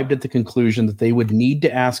arrived at the conclusion that they would need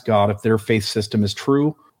to ask God if their faith system is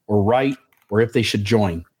true or right, or if they should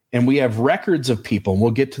join. And we have records of people, and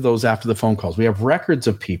we'll get to those after the phone calls. We have records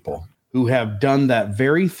of people who have done that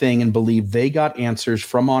very thing and believe they got answers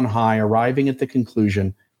from on high, arriving at the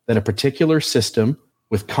conclusion that a particular system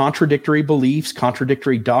with contradictory beliefs,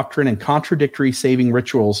 contradictory doctrine, and contradictory saving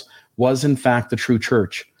rituals was in fact the true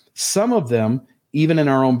church. Some of them, even in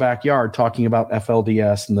our own backyard, talking about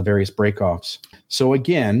FLDS and the various breakoffs. So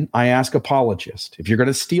again, I ask apologists, if you're going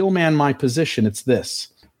to steel man my position, it's this.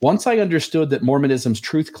 Once I understood that Mormonism's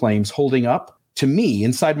truth claims holding up, to me,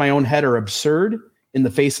 inside my own head, are absurd in the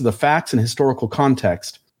face of the facts and historical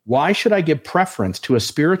context, why should I give preference to a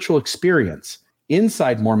spiritual experience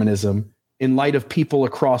inside Mormonism in light of people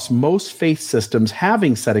across most faith systems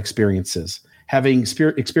having said experiences, having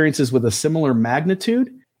experiences with a similar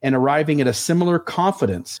magnitude and arriving at a similar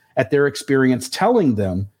confidence at their experience, telling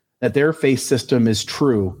them that their faith system is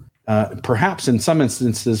true, perhaps in some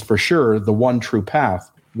instances for sure, the one true path?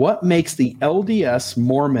 What makes the LDS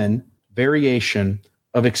Mormon variation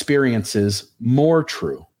of experiences more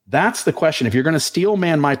true? That's the question. If you're going to steel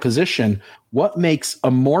man my position, what makes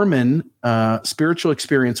a Mormon spiritual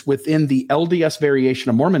experience within the LDS variation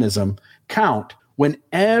of Mormonism count when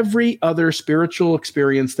every other spiritual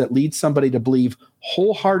experience that leads somebody to believe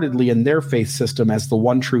wholeheartedly in their faith system as the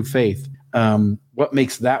one true faith, what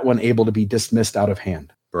makes that one able to be dismissed out of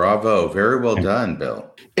hand? Bravo. Very well done, Bill.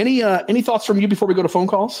 Any thoughts from you before we go to phone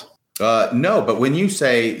calls? No, but when you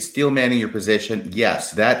say steel manning your position,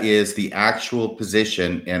 yes, that is the actual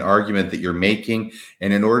position and argument that you're making.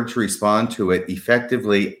 And in order to respond to it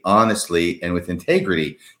effectively, honestly, and with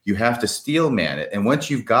integrity, you have to steel man it. And once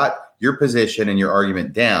you've got your position and your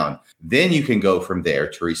argument down, then you can go from there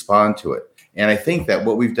to respond to it. And I think that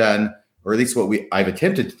what we've done, or at least what I've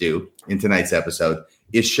attempted to do in tonight's episode,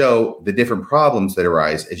 is show the different problems that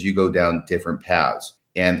arise as you go down different paths.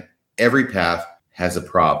 And every path has a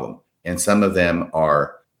problem. And some of them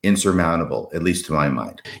are insurmountable, at least to my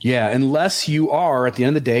mind. Yeah, unless you are, at the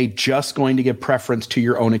end of the day, just going to give preference to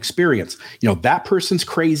your own experience. You know, that person's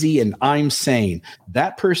crazy and I'm sane.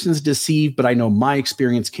 That person's deceived, but I know my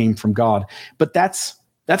experience came from God. But that's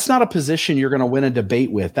not a position you're going to win a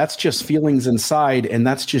debate with. That's just feelings inside, and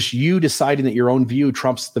that's just you deciding that your own view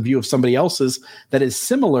trumps the view of somebody else's that is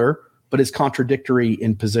similar, but is contradictory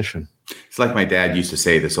in position. It's like my dad used to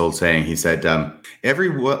say, this old saying. He said,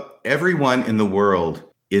 everyone in the world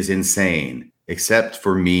is insane except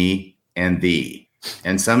for me and thee.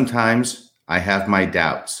 And sometimes I have my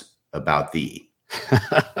doubts about thee.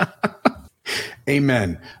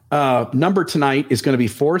 Amen. Number tonight is going to be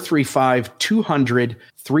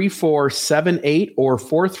 435-200-3478 or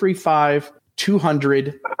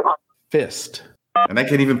 435-200-FIST. And I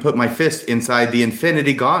can even put my fist inside the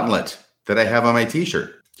infinity gauntlet that I have on my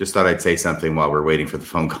t-shirt. Just thought I'd say something while we're waiting for the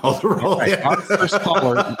phone call to roll. Right. Our first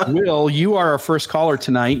caller, Will, you are our first caller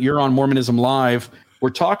tonight. You're on Mormonism Live. We're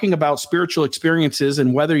talking about spiritual experiences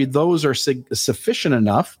and whether those are sufficient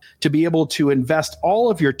enough to be able to invest all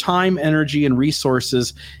of your time, energy, and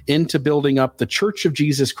resources into building up the Church of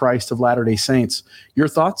Jesus Christ of Latter-day Saints. Your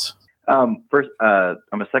thoughts? First,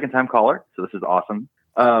 I'm a second-time caller, so this is awesome.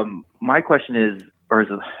 My question is,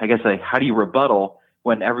 how do you rebuttal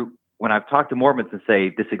when I've talked to Mormons and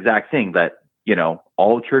say this exact thing, that, you know,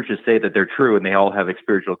 all churches say that they're true and they all have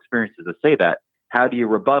spiritual experiences that say that. How do you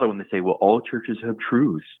rebuttal when they say, well, all churches have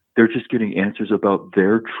truths? They're just getting answers about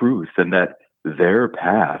their truth and that their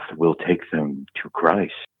path will take them to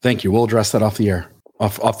Christ. Thank you. We'll address that off the air,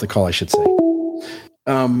 off the call, I should say.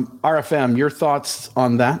 RFM, your thoughts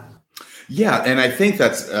on that? Yeah, and I think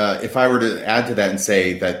that's, if I were to add to that and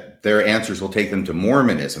say that their answers will take them to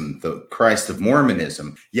Mormonism, the Christ of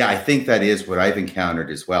Mormonism. Yeah, I think that is what I've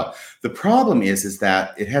encountered as well. The problem is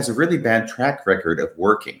that it has a really bad track record of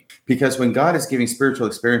working, because when God is giving spiritual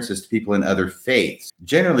experiences to people in other faiths,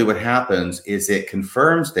 generally what happens is it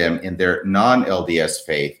confirms them in their non-LDS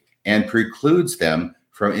faith and precludes them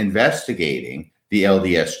from investigating the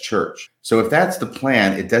LDS church. So if that's the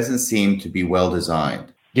plan, it doesn't seem to be well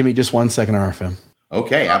designed. Give me just 1 second, RFM.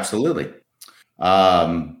 Okay, absolutely.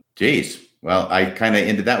 Geez. Well, I kind of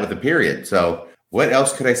ended that with a period. So What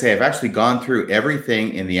else could I say? I've actually gone through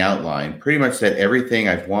everything in the outline, pretty much said everything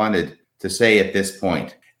I've wanted to say at this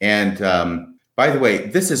point. And by the way,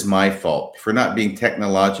 this is my fault for not being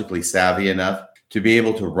technologically savvy enough to be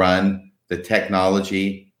able to run the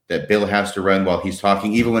technology that Bill has to run while he's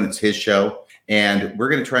talking, even when it's his show. And we're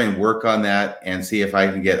going to try and work on that and see if I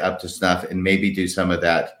can get up to snuff and maybe do some of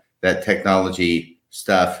that technology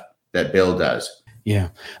stuff that Bill does. Yeah.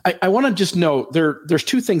 I want to just note there's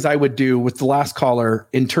two things I would do with the last caller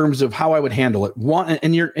in terms of how I would handle it. One,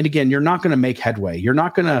 and again, you're not going to make headway. You're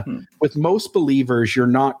not going to, with most believers, you're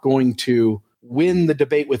not going to win the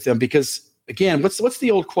debate with them because, again, what's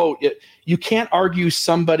the old quote? You can't argue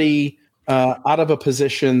somebody out of a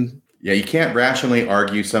position. Yeah, you can't rationally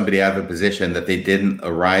argue somebody out of a position that they didn't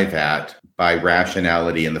arrive at by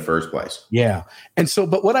rationality in the first place. Yeah. And so,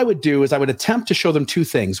 but what I would do is I would attempt to show them two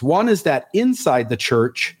things. One is that inside the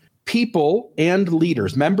church, people and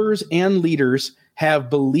leaders, members and leaders have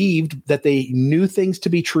believed that they knew things to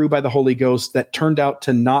be true by the Holy Ghost that turned out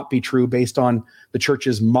to not be true based on the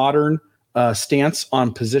church's modern stance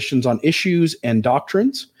on positions on issues and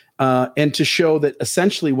doctrines. And to show that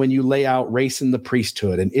essentially when you lay out race in the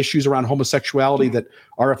priesthood and issues around homosexuality that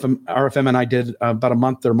RFM and I did about a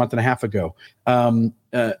month or a month and a half ago,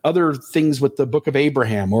 other things with the Book of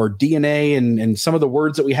Abraham or DNA and some of the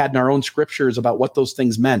words that we had in our own scriptures about what those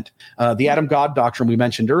things meant, the Adam God doctrine we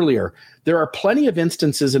mentioned earlier, there are plenty of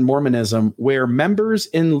instances in Mormonism where members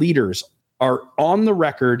and leaders are on the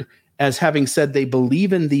record as having said they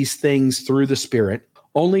believe in these things through the Spirit,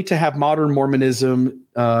 only to have modern Mormonism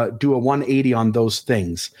do a 180 on those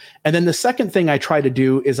things. And then the second thing I try to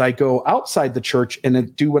do is I go outside the church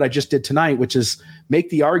and do what I just did tonight, which is make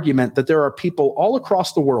the argument that there are people all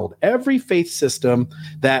across the world, every faith system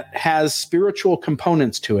that has spiritual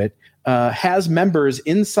components to it, has members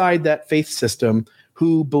inside that faith system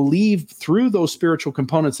who believe through those spiritual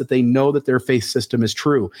components that they know that their faith system is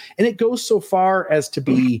true. And it goes so far as to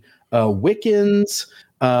be Wiccans,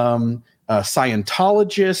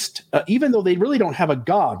 Scientologist, even though they really don't have a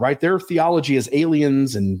God, right? Their theology is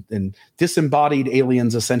aliens and disembodied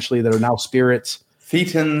aliens, essentially, that are now spirits.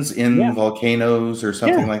 Thetans in volcanoes or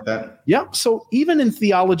something like that. Yeah. So even in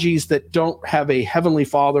theologies that don't have a heavenly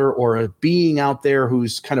father or a being out there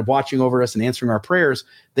who's kind of watching over us and answering our prayers,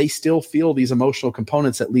 they still feel these emotional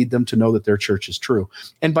components that lead them to know that their church is true.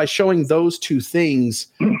 And by showing those two things,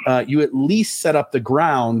 you at least set up the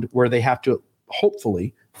ground where they have to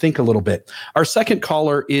hopefully think a little bit. Our second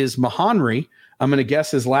caller is Mahanri. I'm going to guess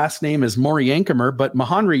his last name is Moriankamer, but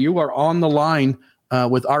Mahanri, you are on the line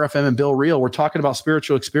with RFM and Bill Reel. We're talking about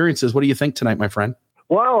spiritual experiences. What do you think tonight, my friend?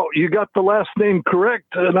 Wow, you got the last name correct,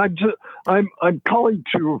 and I'm calling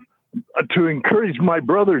to encourage my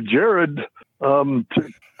brother Jared to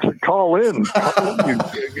call in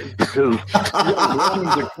because you're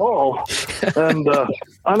to call,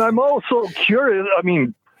 and I'm also curious. I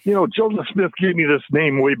mean, you know, Joseph Smith gave me this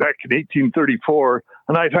name way back in 1834,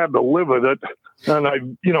 and I've had to live with it.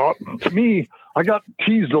 And to me, I got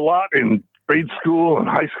teased a lot in grade school and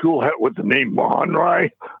high school with the name Mahanri.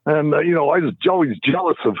 And, I was always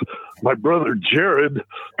jealous of my brother Jared,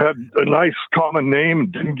 had a nice common name,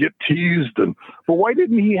 didn't get teased. But why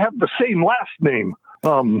didn't he have the same last name?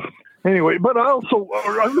 Anyway, but I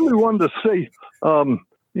really wanted to say,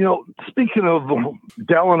 speaking of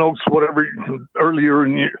Dallin Oaks, whatever, earlier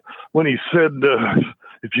when he said,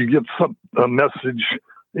 if you get a message,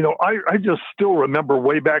 I just still remember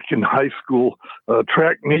way back in high school,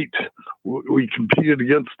 track meet, we competed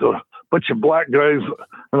against a bunch of black guys.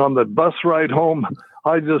 And on the bus ride home,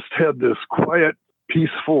 I just had this quiet,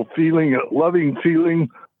 peaceful feeling, a loving feeling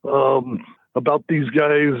about these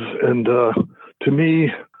guys. And to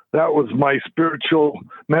me, that was my spiritual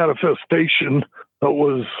manifestation that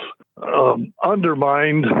was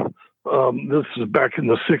undermined. This is back in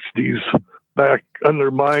the 60s,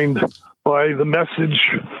 undermined by the message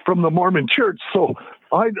from the Mormon Church. So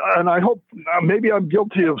I hope maybe I'm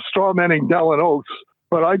guilty of strawmanning Dallin Oaks,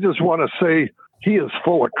 but I just want to say he is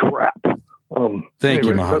full of crap. Thank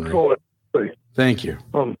you, Mahanri. That's all I say. Thank you.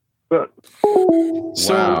 Wow.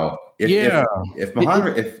 If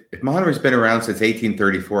Mahanri's been around since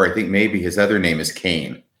 1834, I think maybe his other name is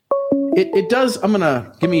Cain. It does. I'm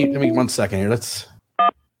gonna give me 1 second here. Let's.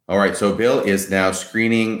 All right. So Bill is now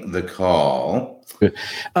screening the call.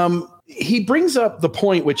 He brings up the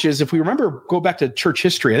point, which is, if we remember, go back to church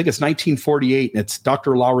history, I think it's 1948, and it's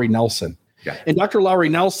Dr. Lowry Nelson. Yeah. And Dr. Lowry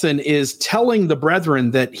Nelson is telling the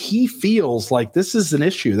brethren that he feels like this is an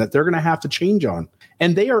issue that they're going to have to change on.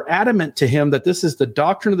 And they are adamant to him that this is the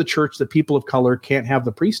doctrine of the church that people of color can't have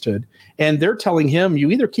the priesthood. And they're telling him,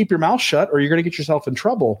 you either keep your mouth shut or you're going to get yourself in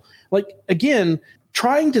trouble. Like, again,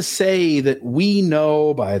 trying to say that we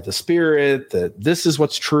know by the Spirit that this is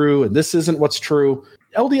what's true and this isn't what's true.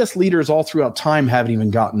 LDS leaders all throughout time haven't even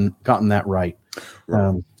gotten that right.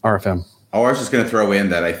 RFM. Oh, I was just going to throw in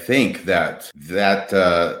that I think that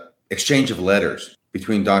exchange of letters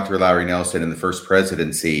between Dr. Lowry Nelson and the First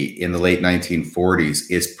Presidency in the late 1940s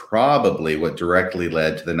is probably what directly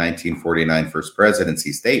led to the 1949 First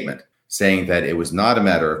Presidency statement, saying that it was not a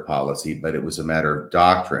matter of policy, but it was a matter of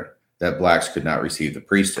doctrine that blacks could not receive the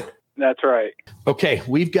priesthood. That's right. Okay,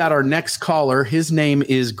 we've got our next caller. His name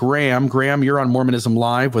is Graham. Graham, you're on Mormonism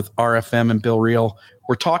Live with RFM and Bill Reel.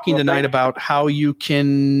 We're talking tonight about how you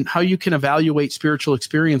can evaluate spiritual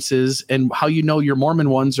experiences and how you know your Mormon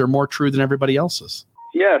ones are more true than everybody else's.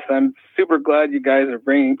 Yes, I'm super glad you guys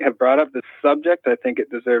have brought up this subject. I think it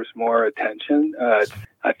deserves more attention.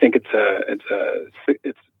 I think it's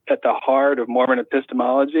at the heart of Mormon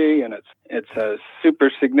epistemology, and it's a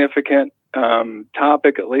super significant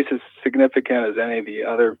topic, at least as significant as any of the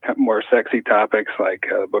other more sexy topics like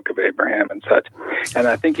the Book of Abraham and such. And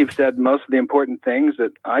I think you've said most of the important things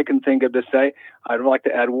that I can think of to say. I'd like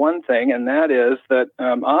to add one thing, and that is that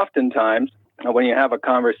oftentimes when you have a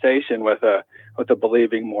conversation with a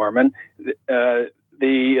believing Mormon,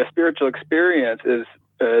 the spiritual experience is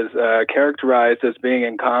characterized as being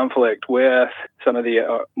in conflict with some of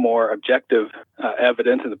the more objective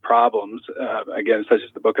evidence and the problems, again, such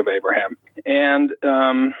as the Book of Abraham. And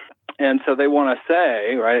so they want to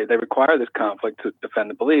say, right, they require this conflict to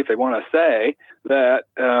defend the belief. They want to say that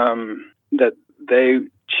that they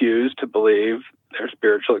choose to believe their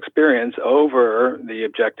spiritual experience over the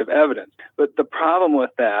objective evidence. But the problem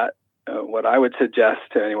with that, what I would suggest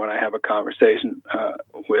to anyone I have a conversation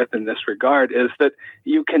with in this regard, is that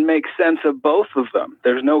you can make sense of both of them.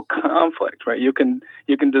 There's no conflict, right? You can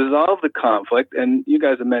dissolve the conflict, and you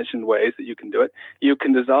guys have mentioned ways that you can do it. You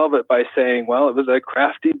can dissolve it by saying, well, it was a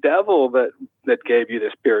crafty devil that gave you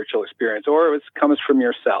the spiritual experience, or it comes from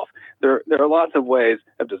yourself. There are lots of ways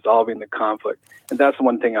of dissolving the conflict, and that's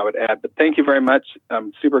one thing I would add. But thank you very much.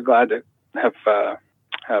 I'm super glad to have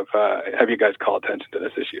you guys call attention to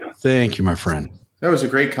this issue. Thank you, my friend. That was a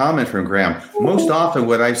great comment from Graham. Most often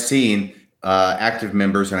what I've seen active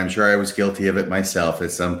members, and I'm sure I was guilty of it myself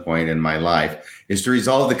at some point in my life, is to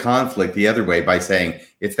resolve the conflict the other way by saying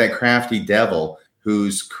it's that crafty devil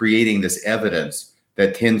who's creating this evidence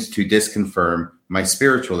that tends to disconfirm my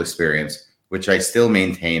spiritual experience, which I still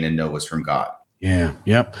maintain and know was from God. Yeah.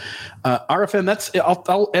 Yep. RFM,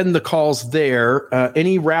 I'll end the calls there.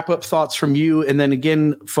 Any wrap-up thoughts from you? And then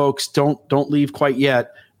again, folks, don't leave quite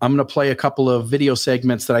yet. I'm going to play a couple of video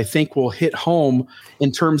segments that I think will hit home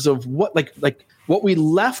in terms of what what we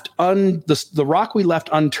left the rock we left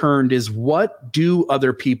unturned is, what do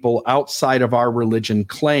other people outside of our religion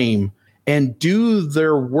claim, and do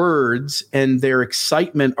their words and their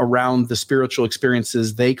excitement around the spiritual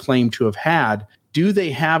experiences they claim to have had, do they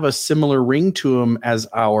have a similar ring to them as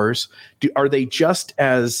ours? Are they just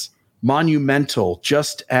as monumental,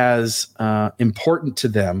 just as important to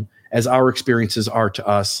them as our experiences are to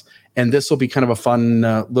us? And this will be kind of a fun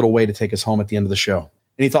little way to take us home at the end of the show.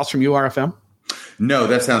 Any thoughts from you, RFM? No,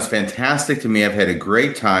 that sounds fantastic to me. I've had a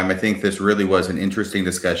great time. I think this really was an interesting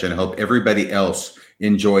discussion. I hope everybody else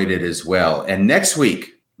enjoyed it as well. And next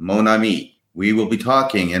week, Mon Ami, we will be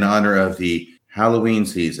talking in honor of the Halloween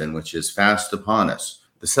season, which is fast upon us,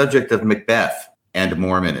 the subject of Macbeth and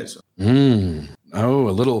Mormonism. Oh,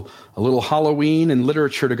 a little Halloween and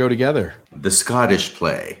literature to go together. The Scottish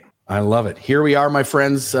play. I love it. Here we are, my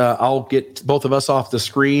friends. I'll get both of us off the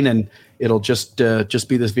screen, and it'll just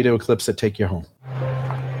be this video clips that take you home.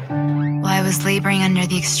 While I was laboring under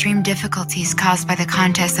the extreme difficulties caused by the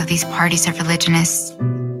contest of these parties of religionists,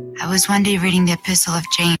 I was one day reading the Epistle of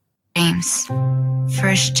James,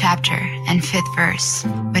 1st chapter and 5th verse,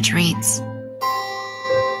 which reads,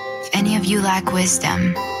 "If any of you lack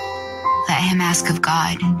wisdom, let him ask of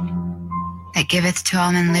God, that giveth to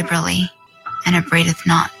all men liberally, and upbraideth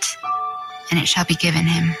not, and it shall be given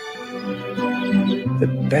him." The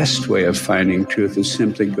best way of finding truth is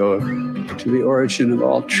simply go to the origin of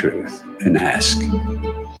all truth and ask.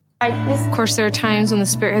 Of course, there are times when the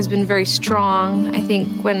Spirit has been very strong. I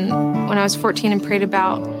think when I was 14 and prayed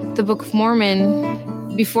about the Book of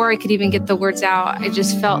Mormon, before I could even get the words out, I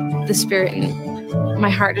just felt the Spirit in my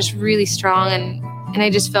heart just really strong, and I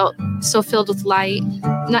just felt so filled with light.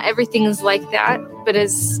 Not everything is like that, but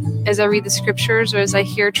as I read the scriptures or as I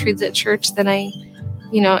hear truths at church, then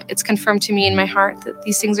it's confirmed to me in my heart that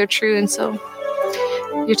these things are true. And so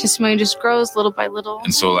your testimony just grows little by little.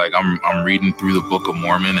 And so like I'm reading through the Book of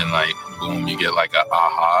Mormon, and like boom, you get like a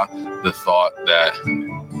aha. The thought that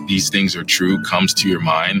these things are true comes to your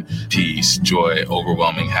mind: peace, joy,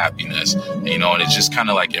 overwhelming happiness, you know, and it's just kind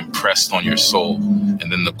of like impressed on your soul.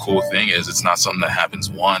 And then the cool thing is, it's not something that happens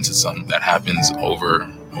once, it's something that happens over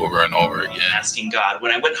and over again. Asking God.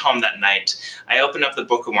 When I went home that night, I opened up the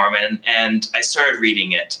Book of Mormon and I started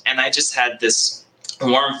reading it, and I just had this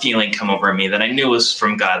warm feeling come over me that I knew was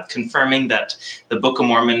from God, confirming that the Book of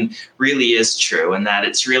Mormon really is true and that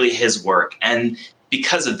it's really his work. And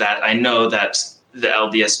because of that, I know that the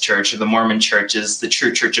LDS Church, or the Mormon Church, is the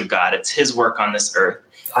true Church of God. It's his work on this earth.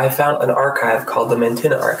 I found an archive called the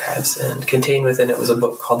Mantina Archives, and contained within it was a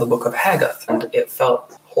book called the Book of Haggai, and it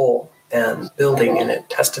felt whole and building, and it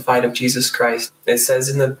testified of Jesus Christ. It says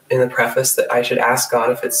in the preface that I should ask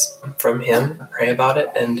God if it's from him, pray about it,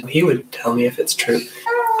 and he would tell me if it's true.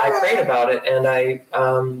 I prayed about it, and I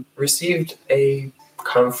received a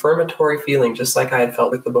confirmatory feeling, just like I had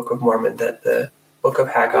felt with the Book of Mormon, that the Book of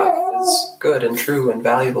Haggai is good and true and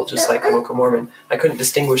valuable, just like the Book of Mormon. I couldn't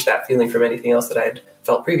distinguish that feeling from anything else that I had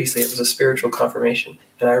felt previously. It was a spiritual confirmation.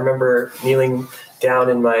 And I remember kneeling down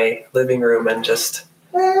in my living room and just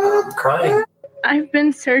crying. I've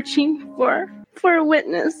been searching for a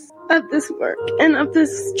witness of this work and of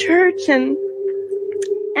this church, and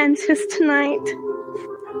just tonight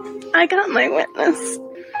I got my witness,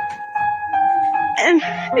 and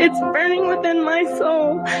it's burning within my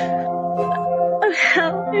soul of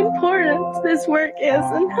how important this work is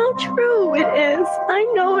and how true it is. I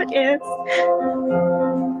know it is,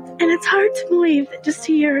 and it's hard to believe that just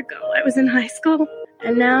a year ago I was in high school,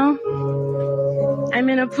 and now I'm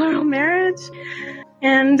in a plural marriage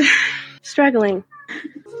and struggling.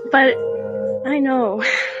 But I know,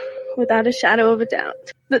 without a shadow of a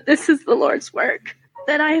doubt, that this is the Lord's work,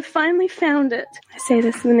 that I have finally found it. I say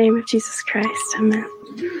this in the name of Jesus Christ. Amen.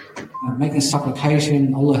 Making a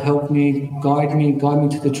supplication, Allah help me, guide me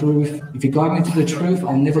to the truth. If you guide me to the truth,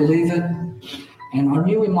 I'll never leave it. And I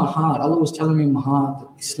knew in my heart, Allah was telling me in my heart that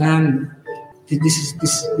Islam,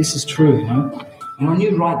 this is true, you know? And I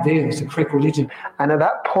knew right there it's the correct religion. And at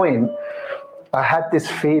that point, I had this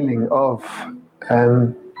feeling of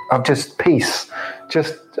just peace.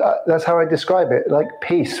 Just that's how I describe it, like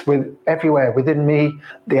peace with everywhere within me,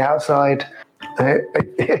 the outside.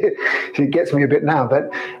 It gets me a bit now,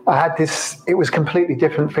 but I had this. It was a completely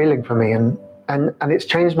different feeling for me, and it's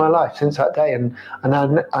changed my life since that day, and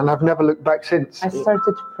I've never looked back since. I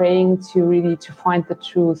started praying to find the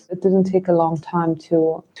truth. It didn't take a long time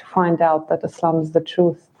to find out that Islam is the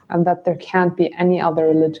truth and that there can't be any other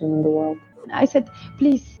religion in the world. I said,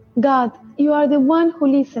 please, God, you are the one who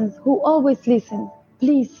listens, who always listens.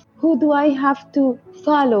 Please, who do I have to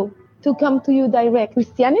follow to come to you direct?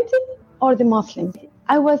 Christianity or the Muslims?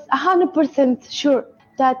 I was 100% sure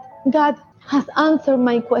that God has answered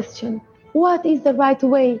my question. What is the right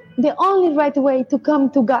way, the only right way to come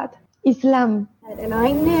to God? Islam. And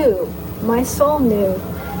I knew, my soul knew,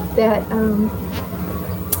 that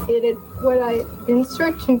it had what I'd been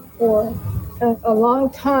searching for a long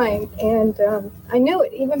time. And I knew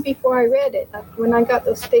it even before I read it. When I got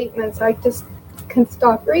those statements, I just couldn't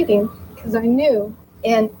stop reading because I knew.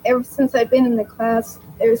 And ever since I've been in the class,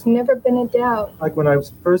 there's never been a doubt. Like when I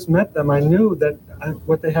first met them, I knew that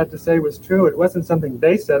what they had to say was true. It wasn't something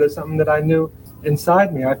they said, it was something that I knew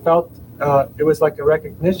inside me. I felt it was like a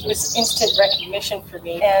recognition. It was instant recognition for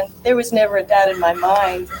me, and there was never a doubt in my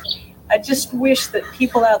mind. I just wish that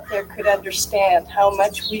people out there could understand how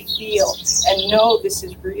much we feel and know this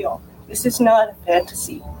is real. This is not a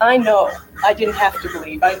fantasy. I know. I didn't have to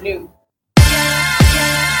believe. I knew.